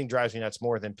and nothing drives me nuts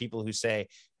more than people who say,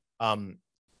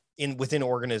 within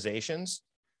organizations,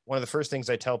 one of the first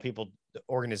things I tell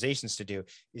organizations to do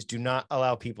is do not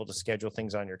allow people to schedule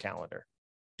things on your calendar.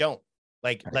 Don't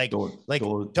turn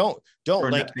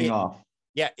off.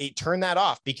 Yeah, turn that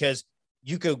off because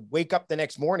you could wake up the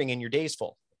next morning and your day's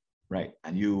full. Right.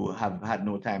 And you have had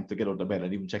no time to get out of bed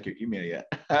and even check your email yet.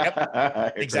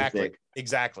 Yep.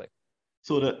 Exactly.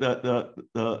 So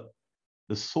the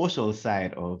social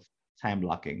side of time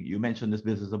blocking, you mentioned this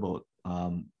business about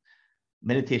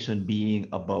meditation being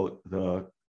about the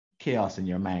chaos in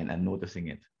your mind and noticing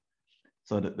it.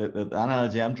 So the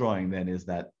analogy I'm drawing then is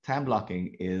that time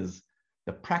blocking is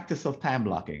the practice of time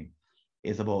blocking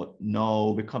is about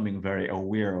now becoming very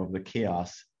aware of the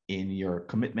chaos in your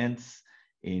commitments,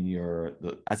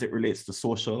 as it relates to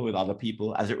social with other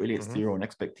people, as it relates to your own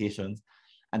expectations.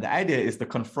 And the idea is to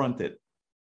confront it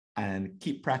and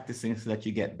keep practicing so that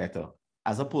you get better,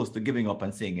 as opposed to giving up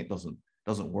and saying it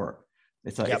doesn't work.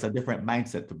 It's a different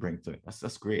mindset to bring to it.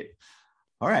 That's great.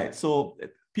 All right. So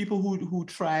people who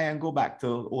try and go back to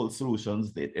old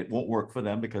solutions, it won't work for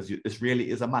them because this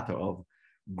really is a matter of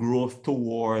growth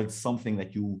towards something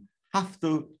that you have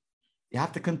to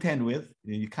contend with.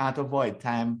 You can't avoid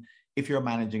time if you're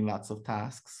managing lots of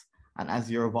tasks. And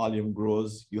as your volume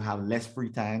grows, you have less free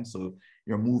time. So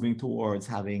you're moving towards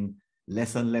having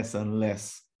less and less and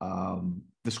less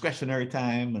discretionary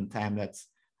time and time that's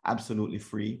absolutely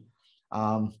free.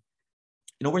 Um,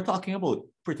 we're talking about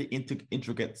pretty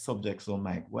intricate subjects, so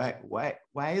Mike. Why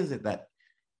is it that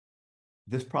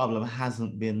this problem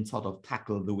hasn't been sort of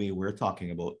tackled the way we're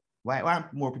talking about? Why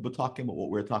aren't more people talking about what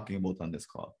we're talking about on this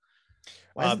call?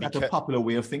 Why is that a popular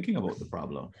way of thinking about the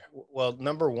problem? Well,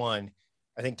 number one,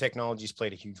 I think technology's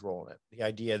played a huge role in it. The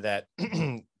idea that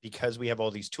because we have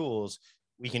all these tools,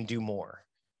 we can do more.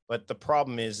 But the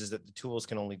problem is that the tools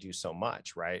can only do so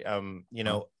much, right?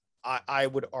 I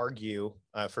would argue,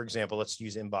 for example, let's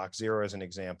use Inbox Zero as an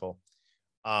example,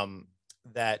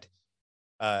 that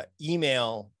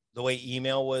email, the way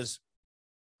email was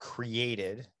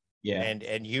created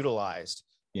and utilized,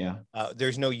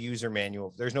 there's no user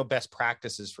manual. There's no best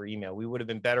practices for email. We would have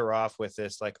been better off with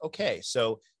this. Like, okay,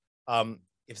 so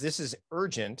if this is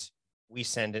urgent, we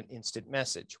send an instant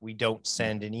message. We don't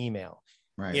send an email.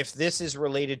 Right. If this is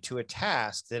related to a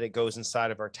task, that it goes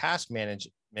inside of our task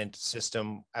management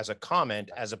system as a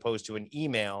comment, as opposed to an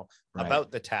email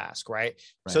about the task, right?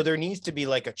 So there needs to be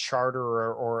like a charter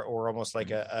or almost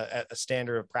like a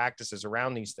standard of practices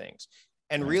around these things.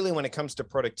 And really, when it comes to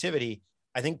productivity,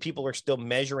 I think people are still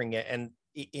measuring it and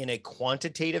in a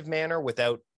quantitative manner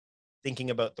without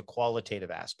thinking about the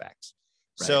qualitative aspects.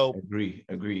 Right. So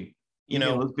agree.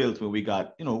 Email was built when we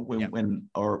got, when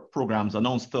our programs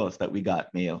announced to us that we got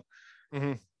mail.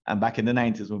 Mm-hmm. And back in the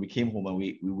 90s, when we came home and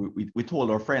we told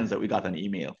our friends that we got an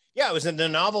email. Yeah, it was the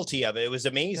novelty of it. It was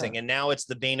amazing. And now it's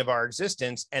the bane of our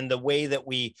existence. And the way that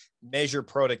we measure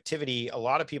productivity, a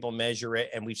lot of people measure it.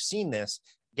 And we've seen this,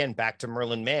 again, back to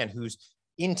Merlin Mann, whose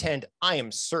intent, I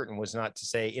am certain, was not to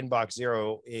say Inbox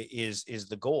Zero is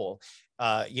the goal.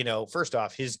 First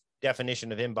off, his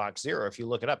definition of Inbox Zero, if you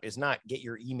look it up, is not get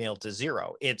your email to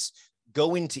zero. It's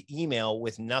go into email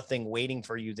with nothing waiting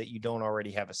for you that you don't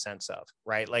already have a sense of,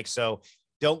 right? Like, so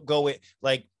don't go it,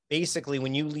 like, basically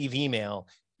when you leave email,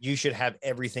 you should have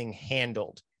everything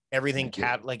handled, everything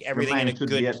everything in a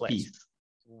good place. Peace.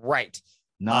 Right.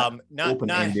 Not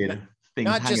open-ended things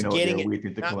not hanging out there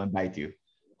waiting to come and bite you.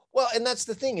 Well, and that's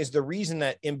the thing, is the reason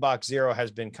that Inbox Zero has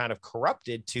been kind of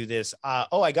corrupted to this,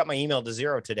 I got my email to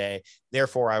zero today,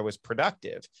 therefore I was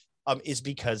productive, is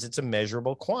because it's a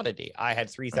measurable quantity. I had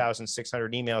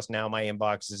 3,600 emails. Now my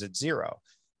inbox is at zero.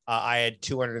 I had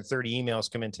 230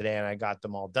 emails come in today and I got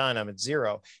them all done. I'm at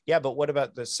zero. Yeah, but what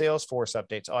about the Salesforce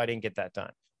updates? Oh, I didn't get that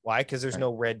done. Why? Because there's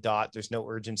no red dot, there's no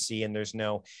urgency, and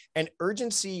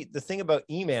urgency. The thing about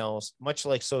emails, much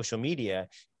like social media,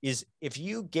 is if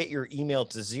you get your email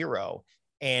to zero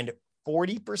and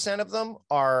 40% of them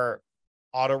are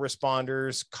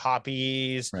autoresponders,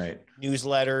 copies,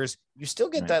 newsletters, you still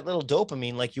get that little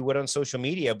dopamine like you would on social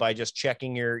media by just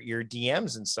checking your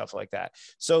DMs and stuff like that.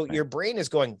 So your brain is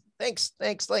going, thanks for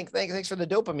the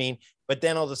dopamine. But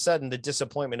then all of a sudden, the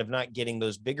disappointment of not getting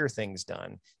those bigger things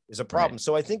done is a problem.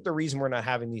 So I think the reason we're not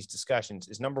having these discussions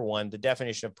is, number one, the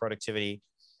definition of productivity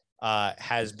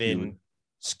has been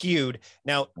skewed.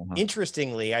 Now,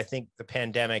 interestingly, I think the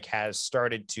pandemic has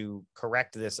started to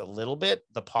correct this a little bit.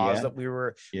 The pause that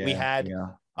we had,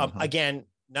 again,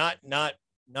 not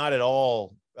at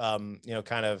all,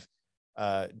 kind of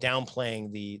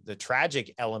downplaying the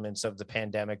tragic elements of the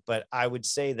pandemic, but I would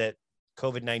say that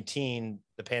COVID-19,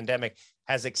 the pandemic,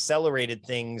 has accelerated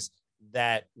things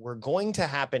that were going to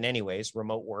happen anyways,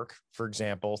 remote work, for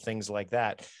example, things like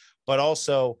that, but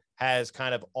also has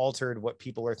kind of altered what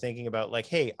people are thinking about, like,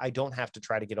 hey, I don't have to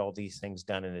try to get all these things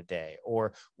done in a day,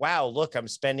 or, wow, look, I'm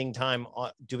spending time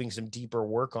doing some deeper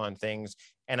work on things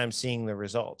and I'm seeing the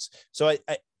results. So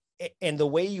and the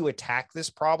way you attack this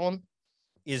problem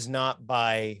is not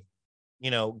by,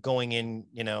 going in,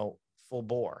 full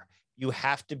bore. You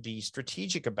have to be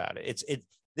strategic about it.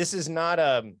 This is not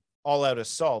all out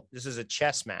assault. This is a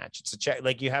chess match. It's a check.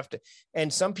 Like, you have to,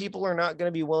 and some people are not going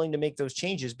to be willing to make those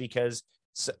changes because,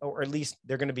 or at least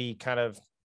they're going to be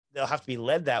they'll have to be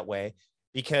led that way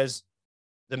because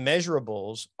the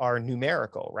measurables are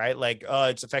numerical, right? Like,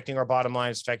 it's affecting our bottom line.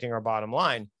 It's affecting our bottom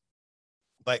line.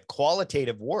 But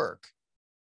qualitative work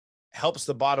helps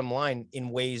the bottom line in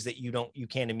ways that you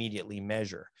can't immediately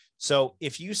measure. So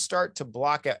if you start to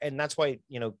block out, and that's why,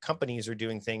 companies are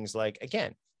doing things like,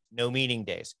 again, no meeting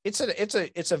days. It's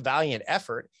a valiant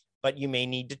effort, but you may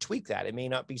need to tweak that. It may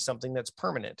not be something that's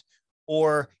permanent,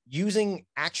 or using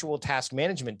actual task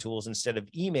management tools instead of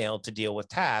email to deal with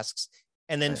tasks,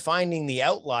 and then finding the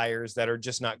outliers that are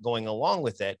just not going along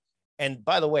with it. And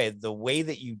by the way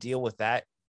that you deal with that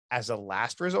as a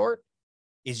last resort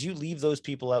is you leave those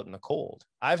people out in the cold.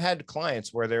 I've had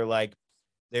clients where they're like,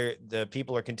 the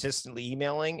people are consistently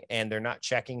emailing and they're not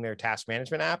checking their task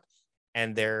management app,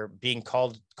 and they're being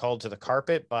called to the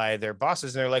carpet by their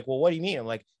bosses. And they're like, well, what do you mean? I'm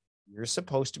like, you're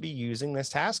supposed to be using this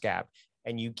task app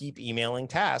and you keep emailing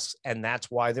tasks, and that's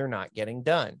why they're not getting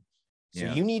done. So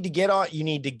you need to get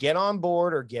on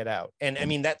board or get out. And I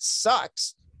mean, that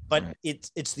sucks, but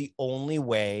it's the only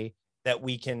way that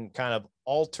we can kind of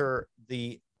alter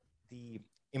the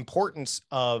importance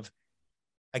of,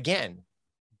 again,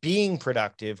 being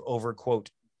productive over, quote,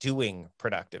 doing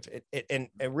productive. And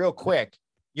real quick,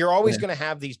 you're always going to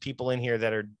have these people in here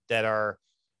that are,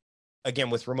 again,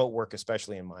 with remote work,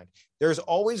 especially in mind, there's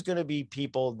always going to be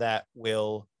people that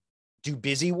will do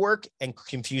busy work and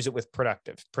confuse it with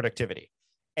productivity.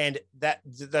 And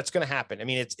that's going to happen. I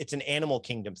mean, it's an animal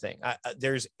kingdom thing.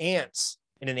 There's ants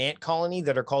in an ant colony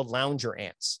that are called lounger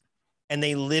ants. And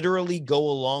they literally go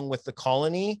along with the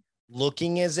colony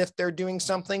looking as if they're doing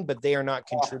something, but they are not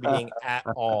contributing at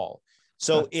all.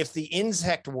 So if the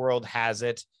insect world has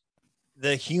it,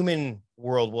 the human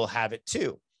world will have it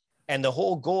too. And the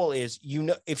whole goal is,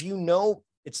 if you know,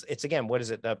 it's again, what is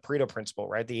it? The Pareto principle,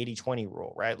 right? The 80-20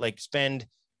 rule, right? Like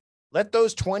let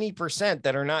those 20%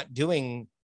 that are not doing,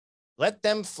 let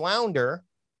them flounder.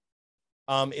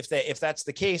 If that's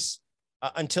the case,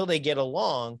 until they get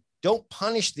along. Don't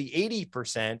punish the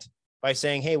 80% by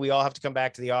saying, hey, we all have to come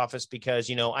back to the office because,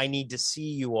 I need to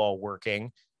see you all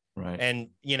working. Right. And,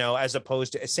 as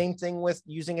opposed to same thing with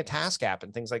using a task app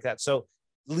and things like that. So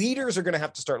leaders are going to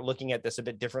have to start looking at this a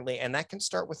bit differently. And that can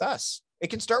start with us.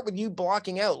 It can start with you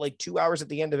blocking out like 2 hours at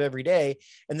the end of every day.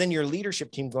 And then your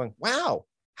leadership team going, wow,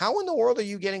 how in the world are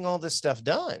you getting all this stuff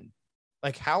done?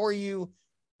 Like, how are you?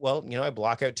 Well, I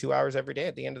block out 2 hours every day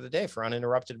at the end of the day for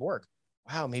uninterrupted work.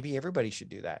 Wow, maybe everybody should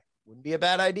do that. Wouldn't be a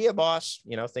bad idea, boss.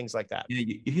 Things like that.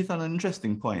 Yeah, you hit on an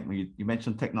interesting point when you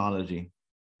mentioned technology.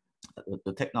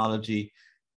 The technology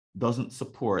doesn't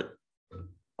support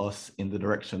us in the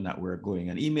direction that we're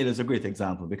going. And email is a great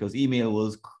example, because email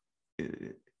was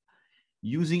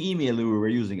using email the way we're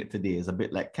using it today is a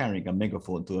bit like carrying a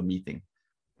megaphone to a meeting.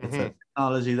 It's a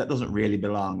technology that doesn't really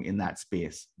belong in that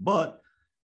space. But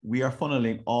we are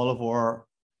funneling all of our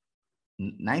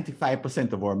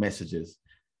 95% of our messages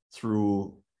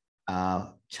through a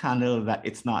channel that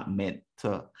it's not meant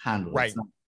to handle. Right.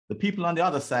 The people on the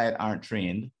other side aren't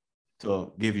trained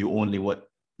to give you only what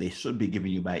they should be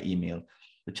giving you by email.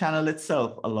 The channel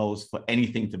itself allows for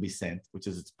anything to be sent, which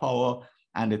is its power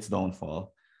and its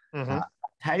downfall.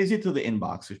 Ties you to the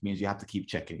inbox, which means you have to keep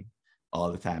checking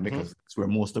all the time because it's where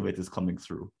most of it is coming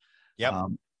through. Yep.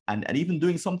 And even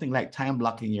doing something like time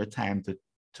blocking your time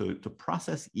to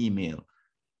process email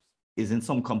is in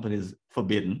some companies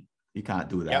forbidden. You can't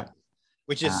do that. Yep.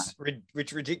 Which is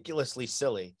ridiculously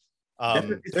silly.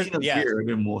 It's seen as weird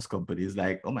in most companies.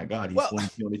 Like, oh my God,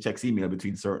 he only checks email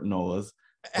between certain hours.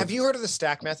 Have you heard of the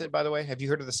stack method, by the way? Have you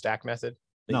heard of the stack method?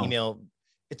 The email,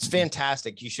 it's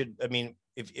fantastic. You should,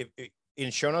 if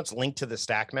in show notes, link to the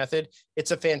stack method.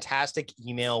 It's a fantastic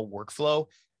email workflow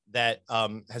that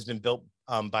has been built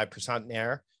by Prasant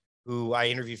Nair, who I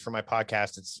interviewed for my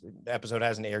podcast. The episode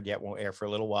hasn't aired yet, won't air for a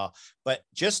little while, but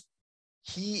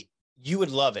you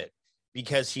would love it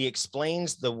because he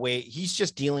explains the way he's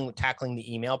just tackling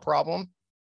the email problem,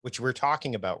 which we're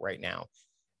talking about right now.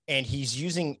 And he's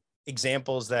using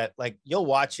examples that, like, you'll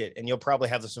watch it and you'll probably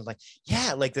have this one like,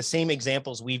 yeah, like the same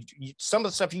examples some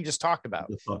of the stuff you just talked about,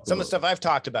 some of the stuff I've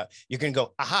talked about, you're going to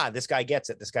go, aha, this guy gets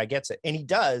it. This guy gets it. And he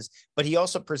does, but he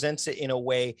also presents it in a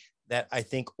way that I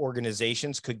think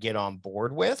organizations could get on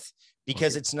board with,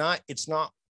 because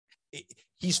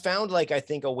he's found, like, I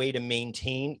think, a way to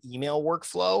maintain email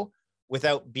workflow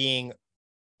without being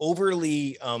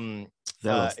overly,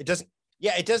 it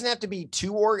doesn't have to be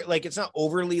too it's not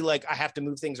overly like I have to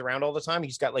move things around all the time.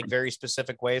 He's got like very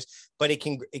specific ways, but it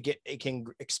can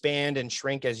expand and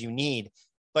shrink as you need.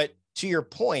 But to your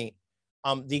point,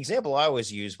 the example I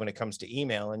always use when it comes to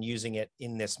email and using it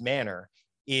in this manner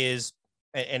is,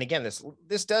 and again,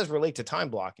 this does relate to time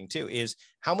blocking too, is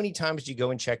how many times do you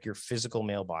go and check your physical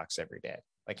mailbox every day?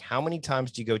 Like, how many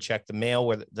times do you go check the mail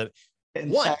where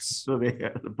once,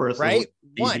 right?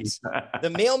 Once. The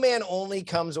mailman only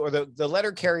comes, or the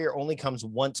letter carrier only comes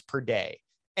once per day.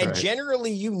 And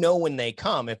generally, when they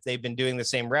come, if they've been doing the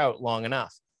same route long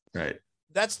enough. Right.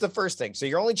 That's the first thing. So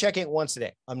you're only checking it once a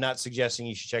day. I'm not suggesting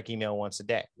you should check email once a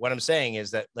day. What I'm saying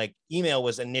is that, like, email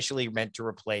was initially meant to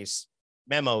replace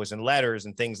memos and letters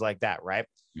and things like that, right?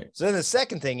 So then the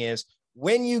second thing is,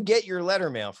 when you get your letter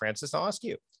mail, Francis, I'll ask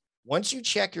you, once you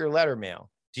check your letter mail,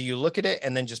 Do you look at it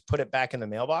and then just put it back in the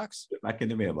mailbox? Back in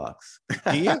the mailbox.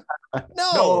 Do you?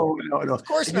 No. Of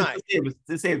course not. It's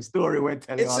the same story we're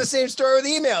telling. It's the same story with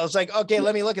email. It's like, okay,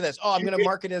 let me look at this. Oh, I'm going to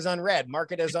mark it as unread.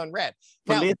 Mark it as unread.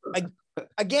 Now,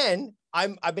 again,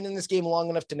 I've been in this game long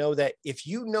enough to know that if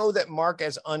you know that mark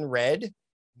as unread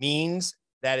means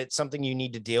that it's something you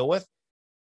need to deal with,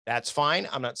 that's fine.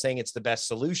 I'm not saying it's the best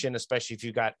solution, especially if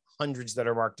you've got hundreds that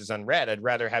are marked as unread. I'd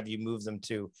rather have you move them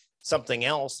to something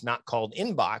else, not called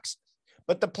inbox.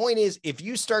 But the point is, if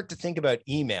you start to think about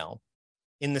email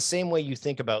in the same way you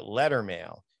think about letter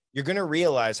mail, you're going to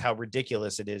realize how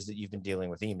ridiculous it is that you've been dealing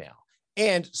with email.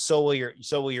 And so will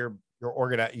your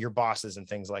bosses and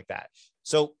things like that.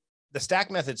 So the stack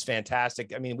method's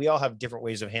fantastic. I mean, we all have different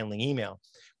ways of handling email,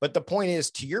 but the point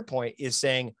is, to your point, is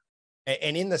saying,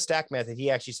 and in the stack method, he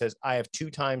actually says, I have 2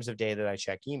 times a day that I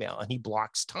check email, and he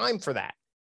blocks time for that.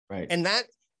 Right. And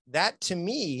that to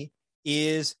me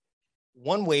is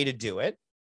one way to do it.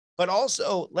 But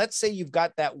also, let's say you've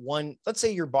got that one, let's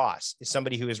say your boss is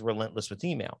somebody who is relentless with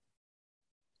email.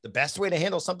 The best way to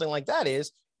handle something like that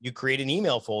is you create an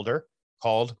email folder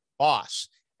called boss.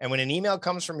 And when an email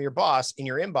comes from your boss in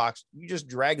your inbox, you just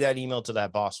drag that email to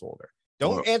that boss folder.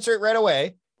 Don't answer it right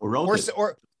away, or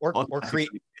create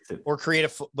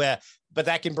but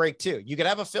that can break too. You could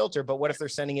have a filter, but what if they're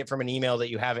sending it from an email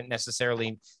that you haven't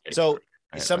necessarily? So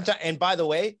sometimes, and by the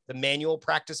way, the manual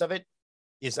practice of it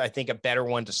is, I think, a better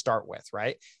one to start with,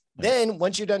 right? Then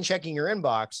once you're done checking your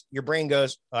inbox, your brain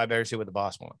goes, oh, I better see what the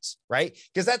boss wants, right?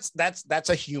 Because that's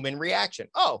a human reaction.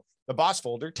 Oh, the boss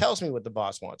folder tells me what the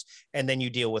boss wants. And then you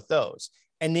deal with those.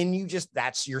 And then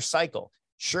that's your cycle.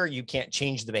 Sure, you can't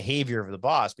change the behavior of the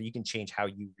boss, but you can change how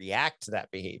you react to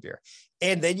that behavior.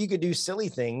 And then you could do silly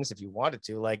things if you wanted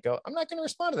to, like go, I'm not going to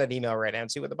respond to that email right now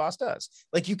and see what the boss does.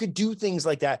 Like you could do things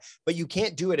like that, but you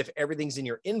can't do it if everything's in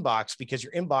your inbox, because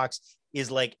your inbox is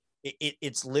like,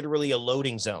 it's literally a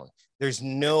loading zone. There's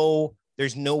no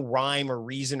rhyme or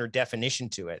reason or definition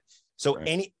to it. So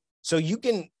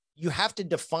you have to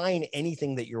define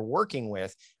anything that you're working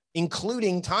with,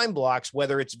 including time blocks,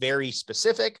 whether it's very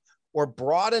specific or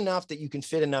broad enough that you can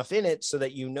fit enough in it so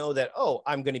that you know that, oh,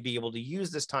 I'm going to be able to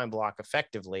use this time block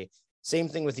effectively. Same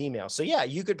thing with email. So yeah,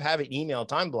 you could have an email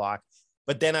time block,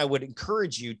 but then I would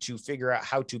encourage you to figure out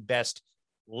how to best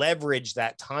leverage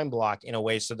that time block in a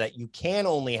way so that you can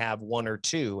only have 1 or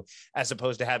 2, as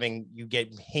opposed to having you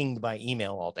get pinged by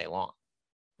email all day long.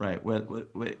 Right. Well,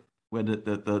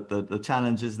 the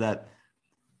challenge is that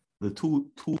the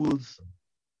tools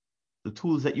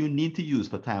that you need to use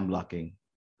for time blocking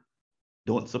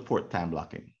don't support time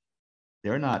blocking.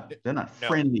 They're not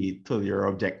friendly to your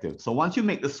objective. So once you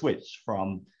make the switch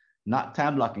from not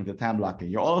time blocking to time blocking,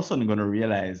 you're all of a sudden going to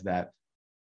realize that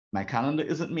my calendar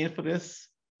isn't made for this.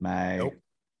 My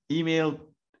email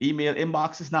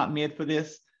inbox is not made for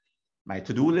this. My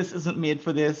to-do list isn't made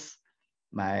for this.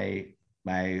 My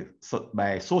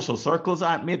social circles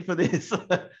aren't made for this.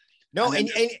 No, and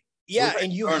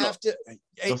you have to.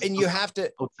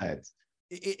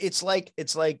 It's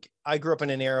like I grew up in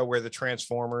an era where the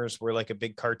Transformers were like a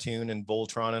big cartoon, and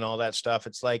Voltron and all that stuff.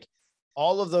 It's like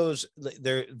all of those.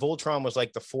 Voltron was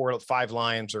like the 4 or 5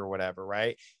 lions or whatever,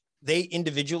 right? They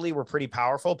individually were pretty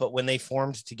powerful, but when they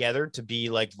formed together to be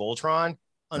like Voltron,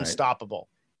 unstoppable.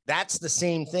 Right. That's the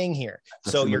same thing here.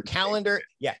 So your calendar,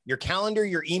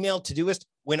 your email, to-do list,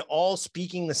 when all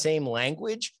speaking the same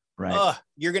language, right?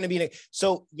 You're going to be.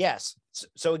 So yes.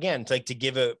 So again, like to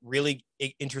give a really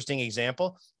interesting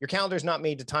example, your calendar is not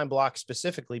made to time block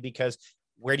specifically, because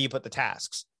where do you put the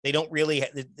tasks? They don't really,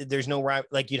 there's no right,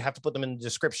 like you'd have to put them in the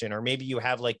description, or maybe you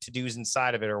have like to-dos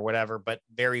inside of it or whatever, but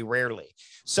very rarely.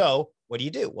 So what do you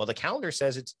do? Well, the calendar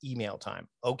says it's email time.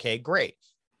 Okay, great.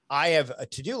 I have a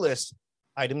to-do list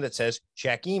item that says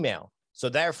check email. So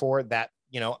therefore that,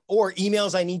 or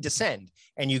emails I need to send,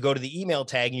 and you go to the email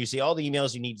tag and you see all the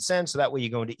emails you need to send. So that way you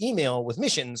go into email with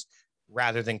missions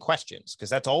rather than questions, because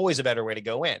that's always a better way to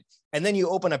go in. And then you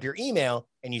open up your email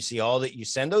and you see all that, you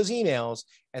send those emails,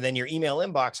 and then your email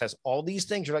inbox has all these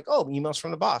things. You're like, oh, emails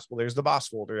from the boss. Well, there's the boss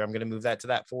folder. I'm going to move that to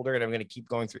that folder, and I'm going to keep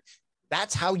going through.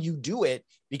 That's how you do it,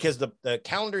 because the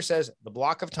calendar says the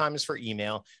block of time is for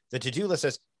email. The to-do list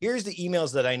says, here's the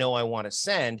emails that I know I want to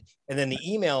send. And then the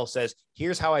email says,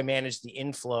 here's how I manage the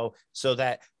inflow so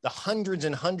that the hundreds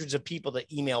and hundreds of people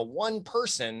that email one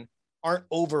person aren't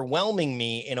overwhelming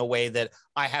me in a way that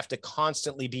I have to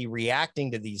constantly be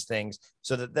reacting to these things,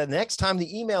 so that the next time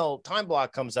the email time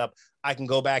block comes up, I can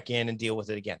go back in and deal with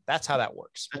it again. That's how that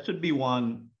works. That should be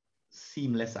one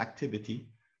seamless activity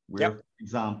where, for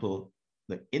example,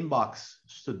 the inbox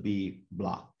should be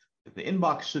blocked. The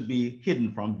inbox should be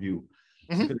hidden from view.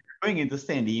 Because if you're going in to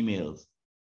send emails,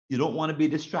 you don't want to be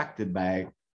distracted by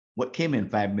what came in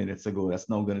 5 minutes ago. That's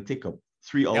now going to take up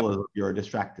 3 hours of your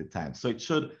distracted time. So it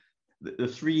should, the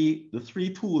three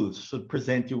tools should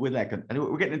present you with like, and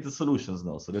we're getting into solutions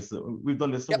now. So this, we've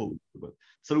done this, but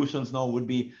solutions now would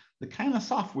be the kind of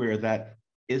software that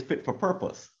is fit for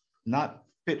purpose, not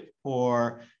fit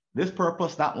for this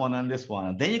purpose, that one, and this one.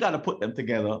 And then you got to put them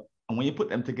together. And when you put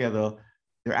them together,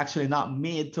 they're actually not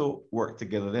made to work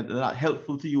together. They're not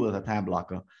helpful to you as a time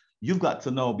blocker. You've got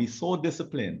to now be so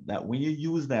disciplined that when you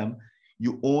use them,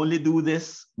 you only do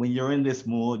this when you're in this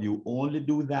mode. You only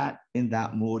do that in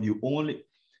that mode.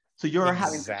 So you're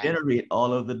having to generate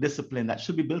all of the discipline that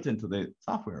should be built into the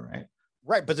software, right?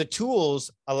 Right. But the tools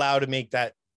allow to make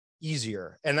that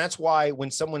easier. And that's why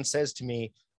when someone says to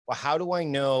me, well, how do I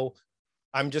know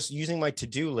I'm just using my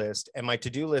to-do list and my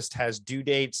to-do list has due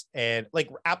dates and like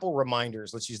Apple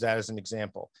reminders? Let's use that as an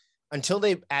example. Until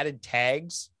they've added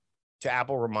tags to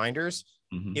Apple reminders,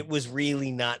 it was really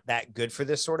not that good for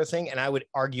this sort of thing. And I would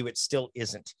argue it still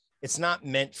isn't. It's not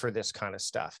meant for this kind of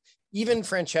stuff. Even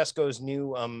Francesco's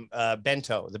new the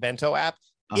Bento app,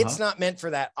 it's not meant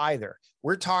for that either.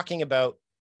 We're talking about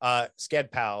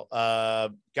Schedpal,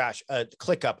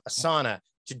 ClickUp, Asana,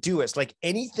 Todoist, like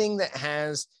anything that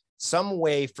has some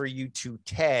way for you to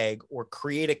tag or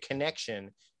create a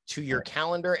connection to your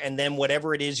calendar and then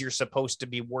whatever it is you're supposed to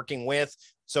be working with.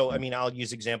 So, I mean, I'll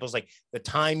use examples like the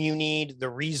time you need, the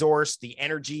resource, the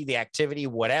energy, the activity,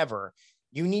 whatever.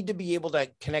 You need to be able to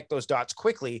connect those dots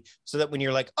quickly so that when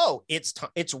you're like, oh, it's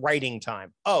writing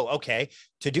time. Oh, okay.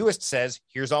 Todoist says,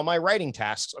 here's all my writing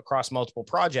tasks across multiple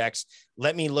projects.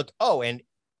 Let me look. Oh, and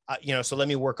so let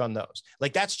me work on those.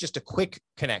 Like that's just a quick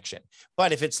connection.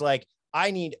 But if it's like,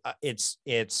 I need,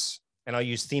 and I'll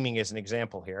use theming as an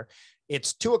example here.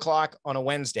 It's 2:00 on a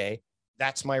Wednesday.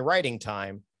 That's my writing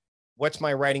time. What's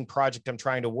my writing project I'm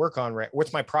trying to work on?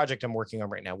 What's my project I'm working on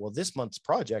right now? Well, this month's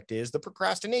project is the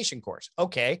procrastination course.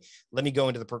 Okay, let me go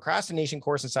into the procrastination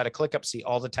course inside of ClickUp, see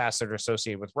all the tasks that are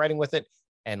associated with writing with it,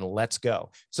 and let's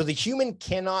go. So the human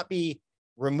cannot be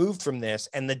removed from this,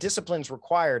 and the discipline's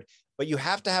required, but you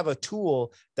have to have a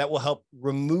tool that will help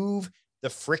remove the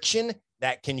friction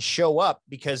that can show up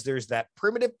because there's that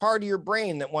primitive part of your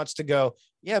brain that wants to go,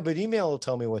 yeah, but email will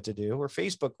tell me what to do, or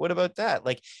Facebook, what about that?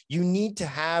 Like you need to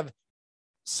have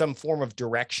some form of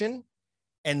direction.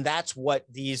 And that's what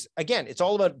these, again, it's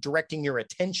all about directing your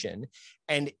attention.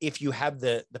 And if you have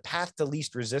the path to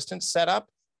least resistance set up,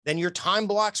 then your time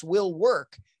blocks will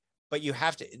work, but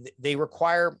they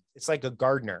require, it's like a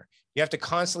gardener. You have to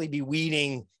constantly be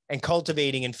weeding and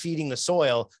cultivating and feeding the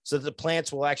soil so that the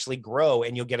plants will actually grow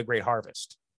and you'll get a great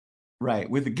harvest.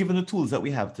 Right. Given the tools that we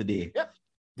have today. Yep.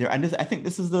 I think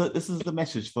this is the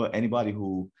message for anybody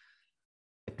who,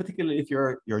 particularly if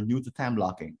you're new to time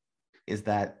blocking, is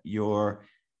that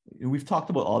we've talked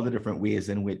about all the different ways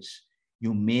in which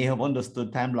you may have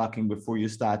understood time blocking before you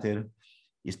started.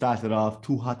 You started off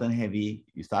too hot and heavy.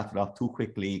 You started off too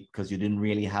quickly because you didn't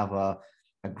really have a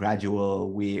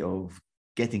gradual way of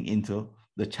getting into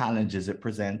the challenges it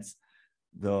presents.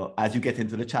 As you get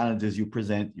into the challenges you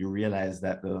present, you realize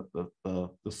that the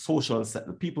social set,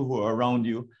 the people who are around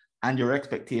you and your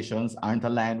expectations aren't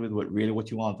aligned with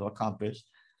what you want to accomplish.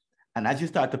 And as you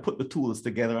start to put the tools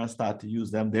together and start to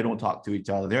use them, they don't talk to each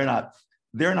other.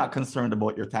 They're not concerned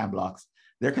about your time blocks.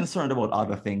 They're concerned about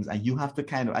other things. And you have to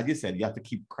kind of, as you said, you have to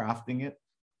keep crafting it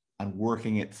and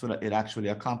working it so that it actually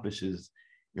accomplishes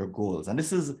your goals. And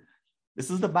this is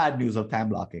the bad news of time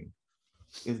blocking,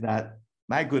 is that,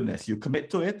 my goodness, you commit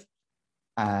to it.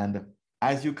 And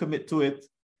as you commit to it,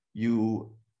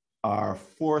 you are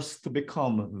forced to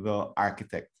become the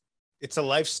architect. It's a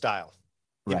lifestyle.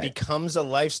 Right. It becomes a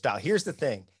lifestyle. Here's the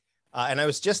thing. And I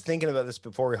was just thinking about this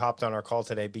before we hopped on our call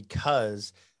today,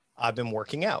 because I've been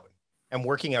working out, and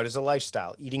working out is a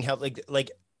lifestyle. Eating health,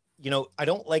 I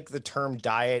don't like the term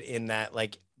diet in that,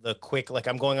 like the quick, like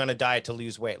I'm going on a diet to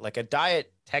lose weight. Like a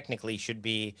diet technically should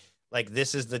be like,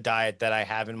 this is the diet that I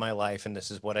have in my life, and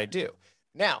this is what I do.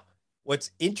 Now,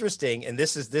 what's interesting, and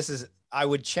this is, I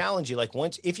would challenge you, like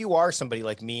if you are somebody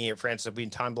like me or Francis, have been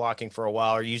time blocking for a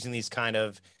while or using these kind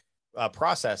of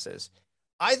processes,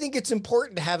 I think it's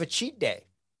important to have a cheat day.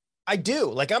 I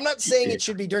do. Like, I'm not saying it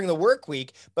should be during the work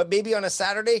week, but maybe on a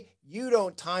Saturday, you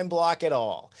don't time block at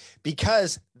all,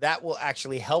 because that will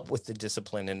actually help with the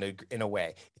discipline in a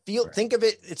way. Think of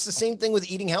it. It's the same thing with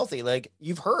eating healthy. Like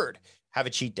you've heard, have a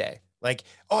cheat day. Like,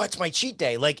 oh, it's my cheat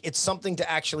day. Like it's something to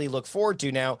actually look forward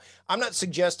to. Now, I'm not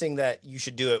suggesting that you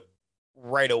should do it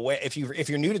right away. If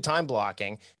you're new to time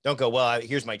blocking, don't go, well,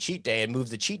 here's my cheat day and move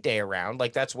the cheat day around.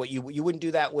 Like that's what you wouldn't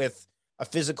do that with a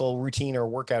physical routine or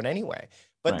workout anyway.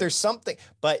 But There's something,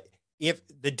 but if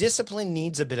the discipline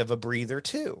needs a bit of a breather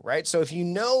too, right? So if you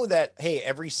know that, hey,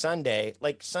 every Sunday,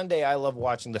 like Sunday, I love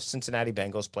watching the Cincinnati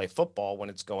Bengals play football when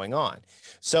it's going on.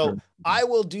 So I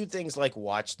will do things like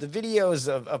watch the videos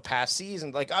of past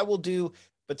seasons. Like I will do,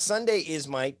 but Sunday is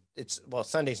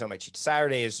Sunday's not my cheat.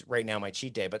 Saturday is right now my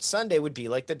cheat day, but Sunday would be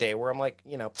like the day where I'm like,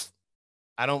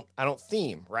 I don't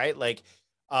theme, right? Like,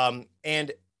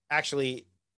 and actually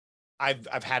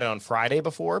I've had it on Friday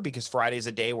before because Friday is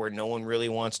a day where no one really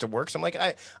wants to work. So I'm like,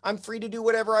 I'm free to do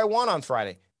whatever I want on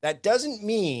Friday. That doesn't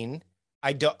mean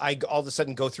I all of a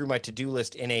sudden go through my to-do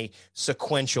list in a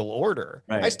sequential order.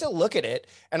 I Right. still look at it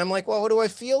and I'm like, well, what do I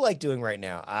feel like doing right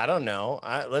now? I don't know.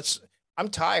 I'm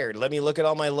tired. Let me look at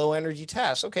all my low energy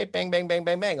tasks. Okay, bang, bang, bang,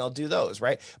 bang, bang. I'll do those,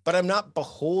 right? But I'm not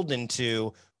beholden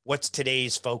to what's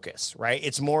today's focus, right?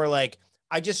 It's more like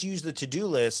I just use the to-do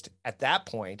list at that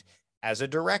point as a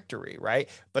directory, right?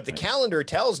 But the calendar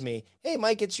tells me, hey,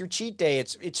 Mike, it's your cheat day.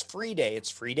 It's free day. It's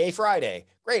free day Friday.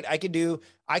 Great. I can do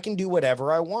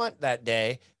whatever I want that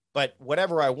day, but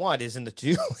whatever I want is in the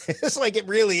to-do list. Like it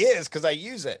really is because I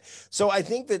use it. So I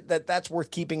think that's worth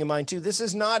keeping in mind too. This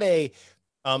is not a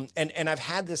and I've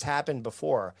had this happen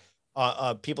before.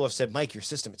 People have said, Mike, your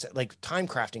system, it's like time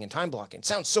crafting and time blocking. It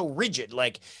sounds so rigid.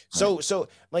 Like, so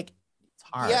like, It's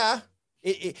hard. yeah,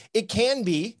 it can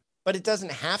be, but it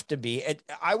doesn't have to be.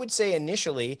 I would say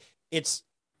initially it's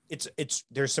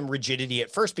there's some rigidity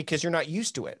at first because you're not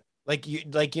used to it. You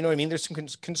know what I mean? There's some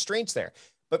constraints there,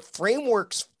 but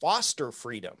frameworks foster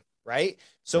freedom, right?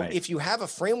 So if you have a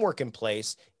framework in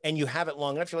place and you have it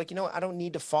long enough, you're like, I don't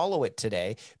need to follow it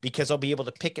today because I'll be able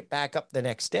to pick it back up the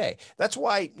next day. That's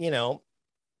why,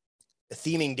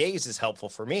 theming days is helpful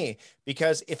for me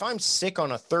because if I'm sick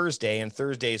on a Thursday and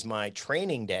Thursday is my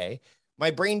training day, my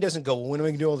brain doesn't go, well, when am I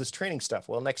going to do all this training stuff?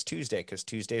 Well, next Tuesday, because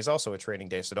Tuesday is also a training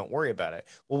day. So don't worry about it.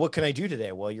 Well, what can I do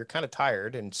today? Well, you're kind of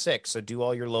tired and sick. So do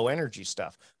all your low energy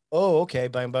stuff. Oh, okay.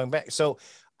 Bang, bang, bang. So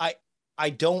I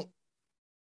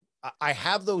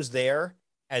have those there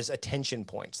as attention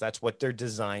points. That's what they're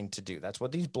designed to do. That's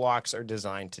what these blocks are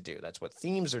designed to do. That's what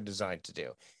themes are designed to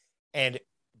do. And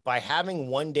by having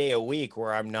one day a week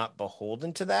where I'm not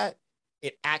beholden to that,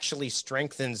 it actually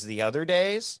strengthens the other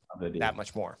days that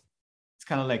much more. It's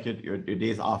kind of like your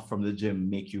days off from the gym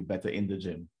make you better in the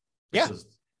gym. Yeah.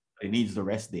 It needs the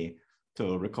rest day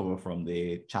to recover from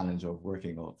the challenge of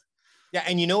working out. Yeah.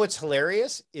 And what's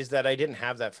hilarious is that I didn't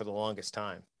have that for the longest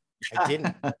time.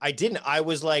 I didn't. I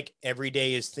was like, every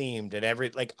day is themed and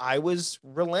I was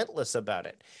relentless about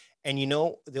it. And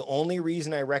the only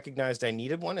reason I recognized I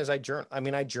needed one is I journal. I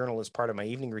mean, I journal as part of my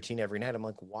evening routine every night. I'm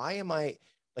like, why am I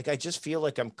I just feel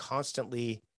like I'm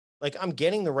constantly I'm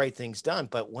getting the right things done,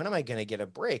 but when am I going to get a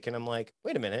break? And I'm like,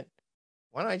 wait a minute,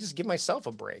 why don't I just give myself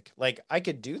a break? I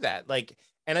could do that.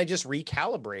 And I just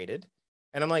recalibrated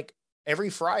and I'm like, every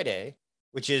Friday,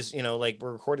 which is, we're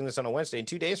recording this on a Wednesday and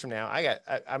 2 days from now,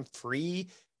 I'm free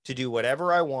to do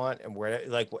whatever I want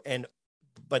and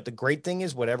but the great thing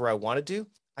is whatever I want to do,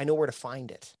 I know where to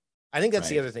find it. I think that's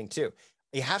the other thing too.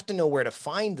 You have to know where to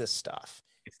find this stuff.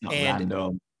 It's not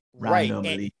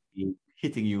randomly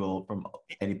hitting you all from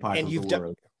any part of the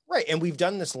world. Right. And we've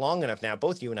done this long enough now,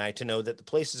 both you and I, to know that the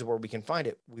places where we can find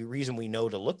it, the reason we know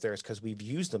to look there is because we've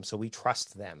used them. So we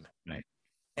trust them. Right.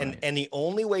 And the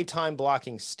only way time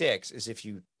blocking sticks is if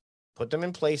you put them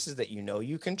in places that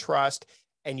you can trust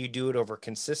and you do it over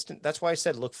consistent. That's why I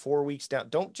said, look 4 weeks down.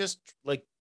 Don't just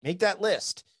make that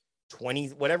list 20,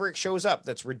 whatever it shows up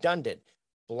that's redundant,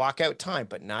 block out time,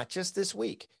 but not just this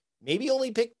week. Maybe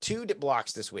only pick 2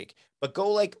 blocks this week, but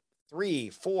go 3,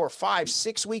 4, 5,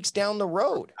 6 weeks down the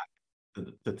road.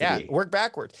 Work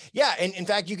backwards. Yeah. And in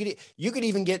fact, you could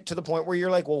even get to the point where you're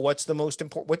like, well, what's the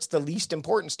least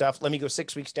important stuff? Let me go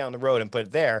 6 weeks down the road and put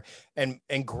it there and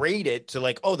grade it to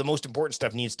the most important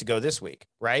stuff needs to go this week.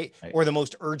 Right. Or the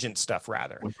most urgent stuff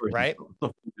rather. Right.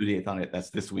 Due date on it. That's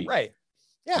this week. Right.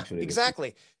 Yeah,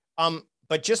 exactly.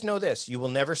 But just know this, you will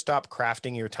never stop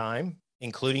crafting your time,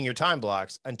 including your time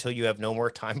blocks, until you have no more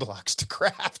time blocks to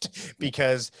craft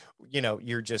because,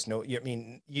 you're just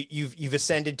you've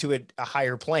ascended to a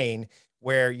higher plane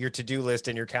where your to-do list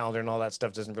and your calendar and all that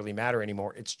stuff doesn't really matter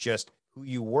anymore. It's just who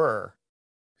you were,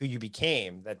 who you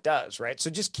became that does, right? So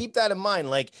just keep that in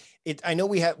mind. I know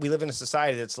we live in a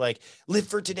society that's live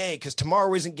for today because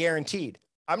tomorrow isn't guaranteed.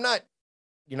 I'm not,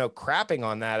 crapping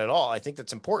on that at all. I think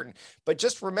that's important, but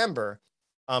just remember,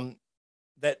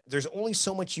 that there's only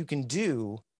so much you can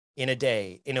do in a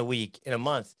day, in a week, in a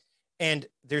month. And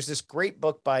there's this great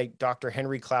book by Dr.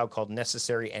 Henry Cloud called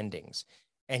Necessary Endings.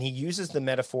 And he uses the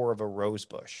metaphor of a rose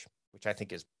bush, which I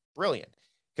think is brilliant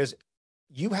because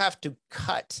you have to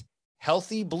cut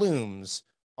healthy blooms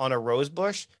on a rose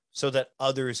bush so that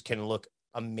others can look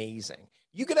amazing.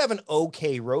 You could have an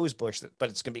okay rose bush, but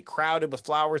it's going to be crowded with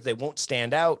flowers. They won't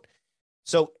stand out.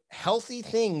 So healthy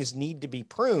things need to be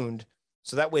pruned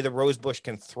so that way the rose bush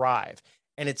can thrive.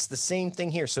 And it's the same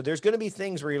thing here. So there's going to be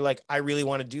things where you're like, I really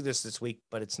want to do this week,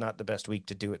 but it's not the best week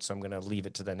to do it. So I'm going to leave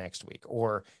it to the next week.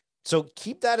 Or so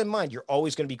keep that in mind. You're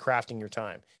always going to be crafting your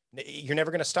time. You're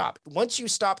never going to stop. Once you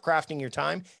stop crafting your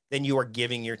time, then you are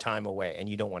giving your time away, and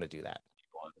you don't want to do that.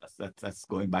 That's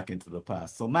going back into the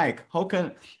past. So Mike, how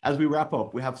can, as we wrap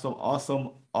up, we have some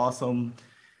awesome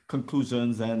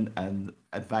conclusions and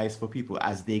advice for people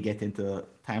as they get into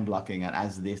time blocking and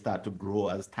as they start to grow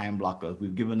as time blockers.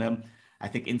 We've given them, I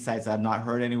think, insights I've not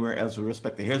heard anywhere else with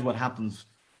respect to here's what happens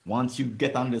once you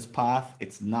get on this path.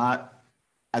 It's not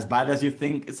as bad as you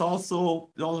think. It also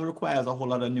requires a whole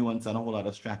lot of nuance and a whole lot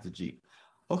of strategy.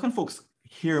 How can folks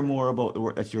hear more about the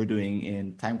work that you're doing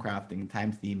in time crafting,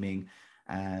 time theming,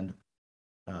 and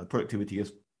productivity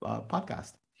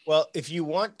podcast? Well, if you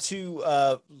want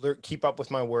to keep up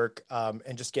with my work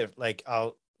and just get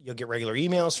you'll get regular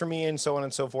emails from me and so on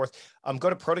and so forth. Go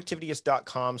to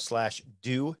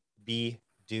productivityist.com/do.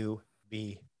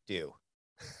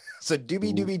 So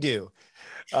do.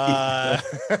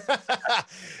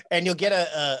 And you'll get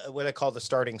a what I call the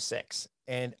starting six.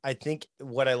 And I think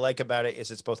what I like about it is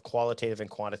it's both qualitative and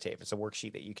quantitative. It's a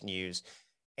worksheet that you can use.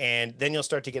 And then you'll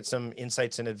start to get some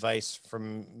insights and advice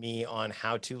from me on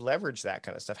how to leverage that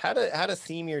kind of stuff, how to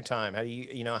theme your time,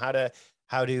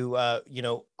 how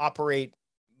to operate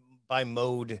by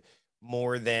mode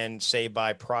more than say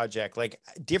by project, like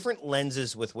different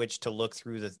lenses with which to look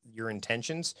through your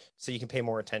intentions so you can pay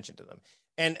more attention to them.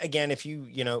 And again, if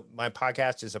my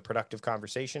podcast is A Productive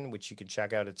Conversation, which you can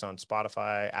check out. It's on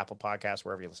Spotify, Apple Podcasts,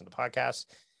 wherever you listen to podcasts.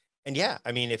 And yeah,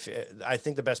 I mean, I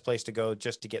think the best place to go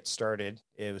just to get started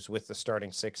is with the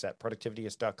starting six at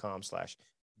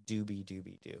productivityist.com/do.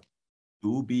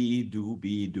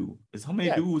 Do. There's how many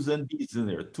do's and be's in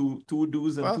there? Two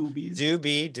do's and two be's?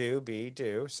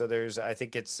 Do. So there's, I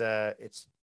think it's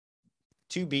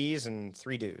 2 B's and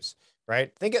 3 do's,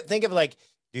 right? Think of like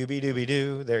do.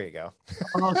 There you go.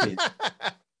 Okay.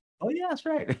 Oh yeah, that's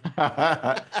right.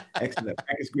 Excellent.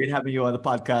 It's great having you on the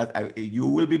podcast. You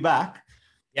will be back.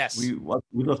 Yes. We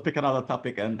love pick another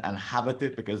topic and have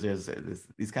it because there's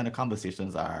these kind of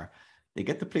conversations they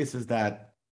get to places that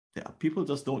people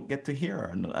just don't get to hear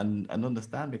and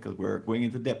understand because we're going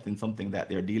into depth in something that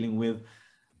they're dealing with,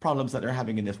 problems that they're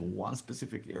having in this one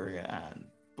specific area. And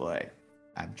boy,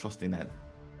 I'm trusting that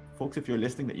folks, if you're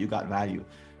listening, that you got value.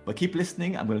 But keep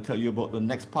listening. I'm going to tell you about the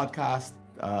next podcast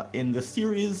in the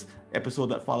series episode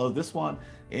that follows this one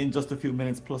in just a few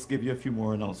minutes, plus give you a few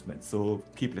more announcements. So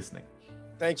keep listening.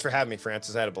 Thanks for having me,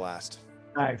 Francis. I had a blast.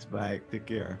 Thanks, Mike. Take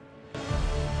care.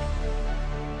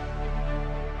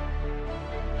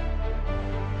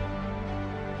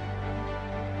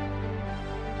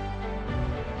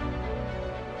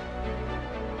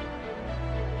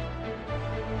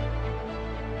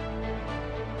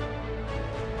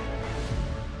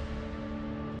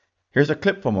 Here's a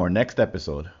clip from our next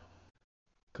episode.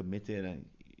 Committed and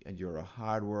you're a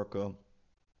hard worker, you're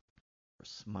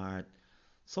smart,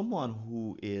 someone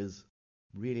who is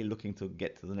really looking to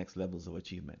get to the next levels of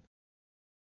achievement.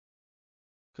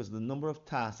 Because the number of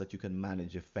tasks that you can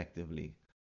manage effectively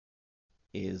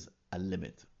is a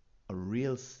limit, a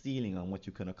real ceiling on what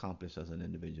you can accomplish as an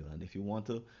individual. And if you want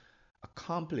to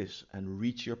accomplish and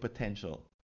reach your potential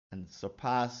and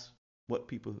surpass what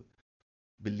people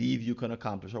believe you can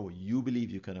accomplish or what you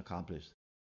believe you can accomplish,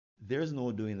 there's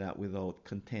no doing that without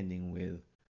contending with,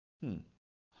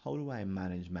 how do I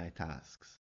manage my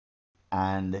tasks?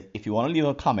 And if you want to leave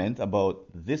a comment about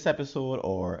this episode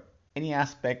or any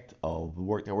aspect of the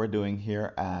work that we're doing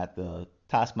here at the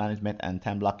Task Management and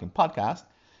Time Blocking Podcast,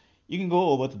 you can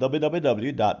go over to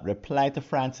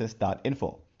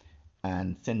www.replytofrancis.info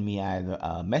and send me either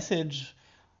a message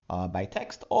by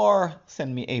text or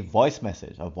send me a voice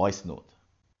message, a voice note.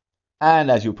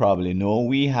 And as you probably know,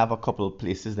 we have a couple of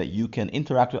places that you can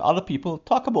interact with other people,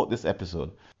 talk about this episode.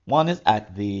 One is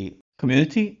at the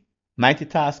community,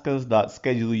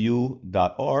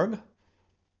 mightytaskers.scheduleu.org,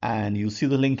 and you'll see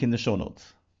the link in the show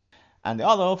notes. And the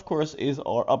other, of course, is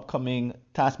our upcoming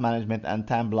Task Management and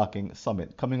Time Blocking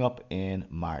Summit coming up in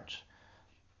March.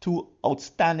 2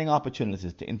 outstanding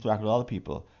opportunities to interact with other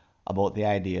people about the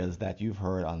ideas that you've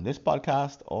heard on this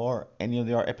podcast or any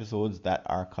of our episodes that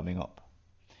are coming up.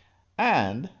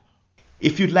 And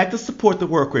if you'd like to support the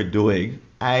work we're doing,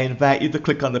 I invite you to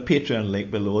click on the Patreon link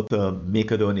below to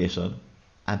make a donation.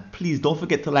 And please don't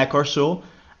forget to like our show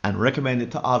and recommend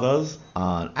it to others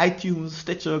on iTunes,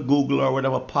 Stitcher, Google, or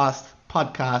whatever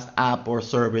podcast app or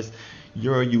service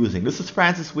you're using. This is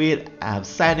Francis Wade. I'm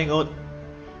signing out.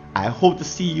 I hope to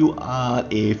see you on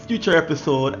a future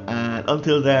episode. And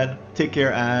until then, take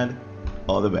care and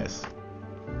all the best.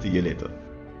 See you later.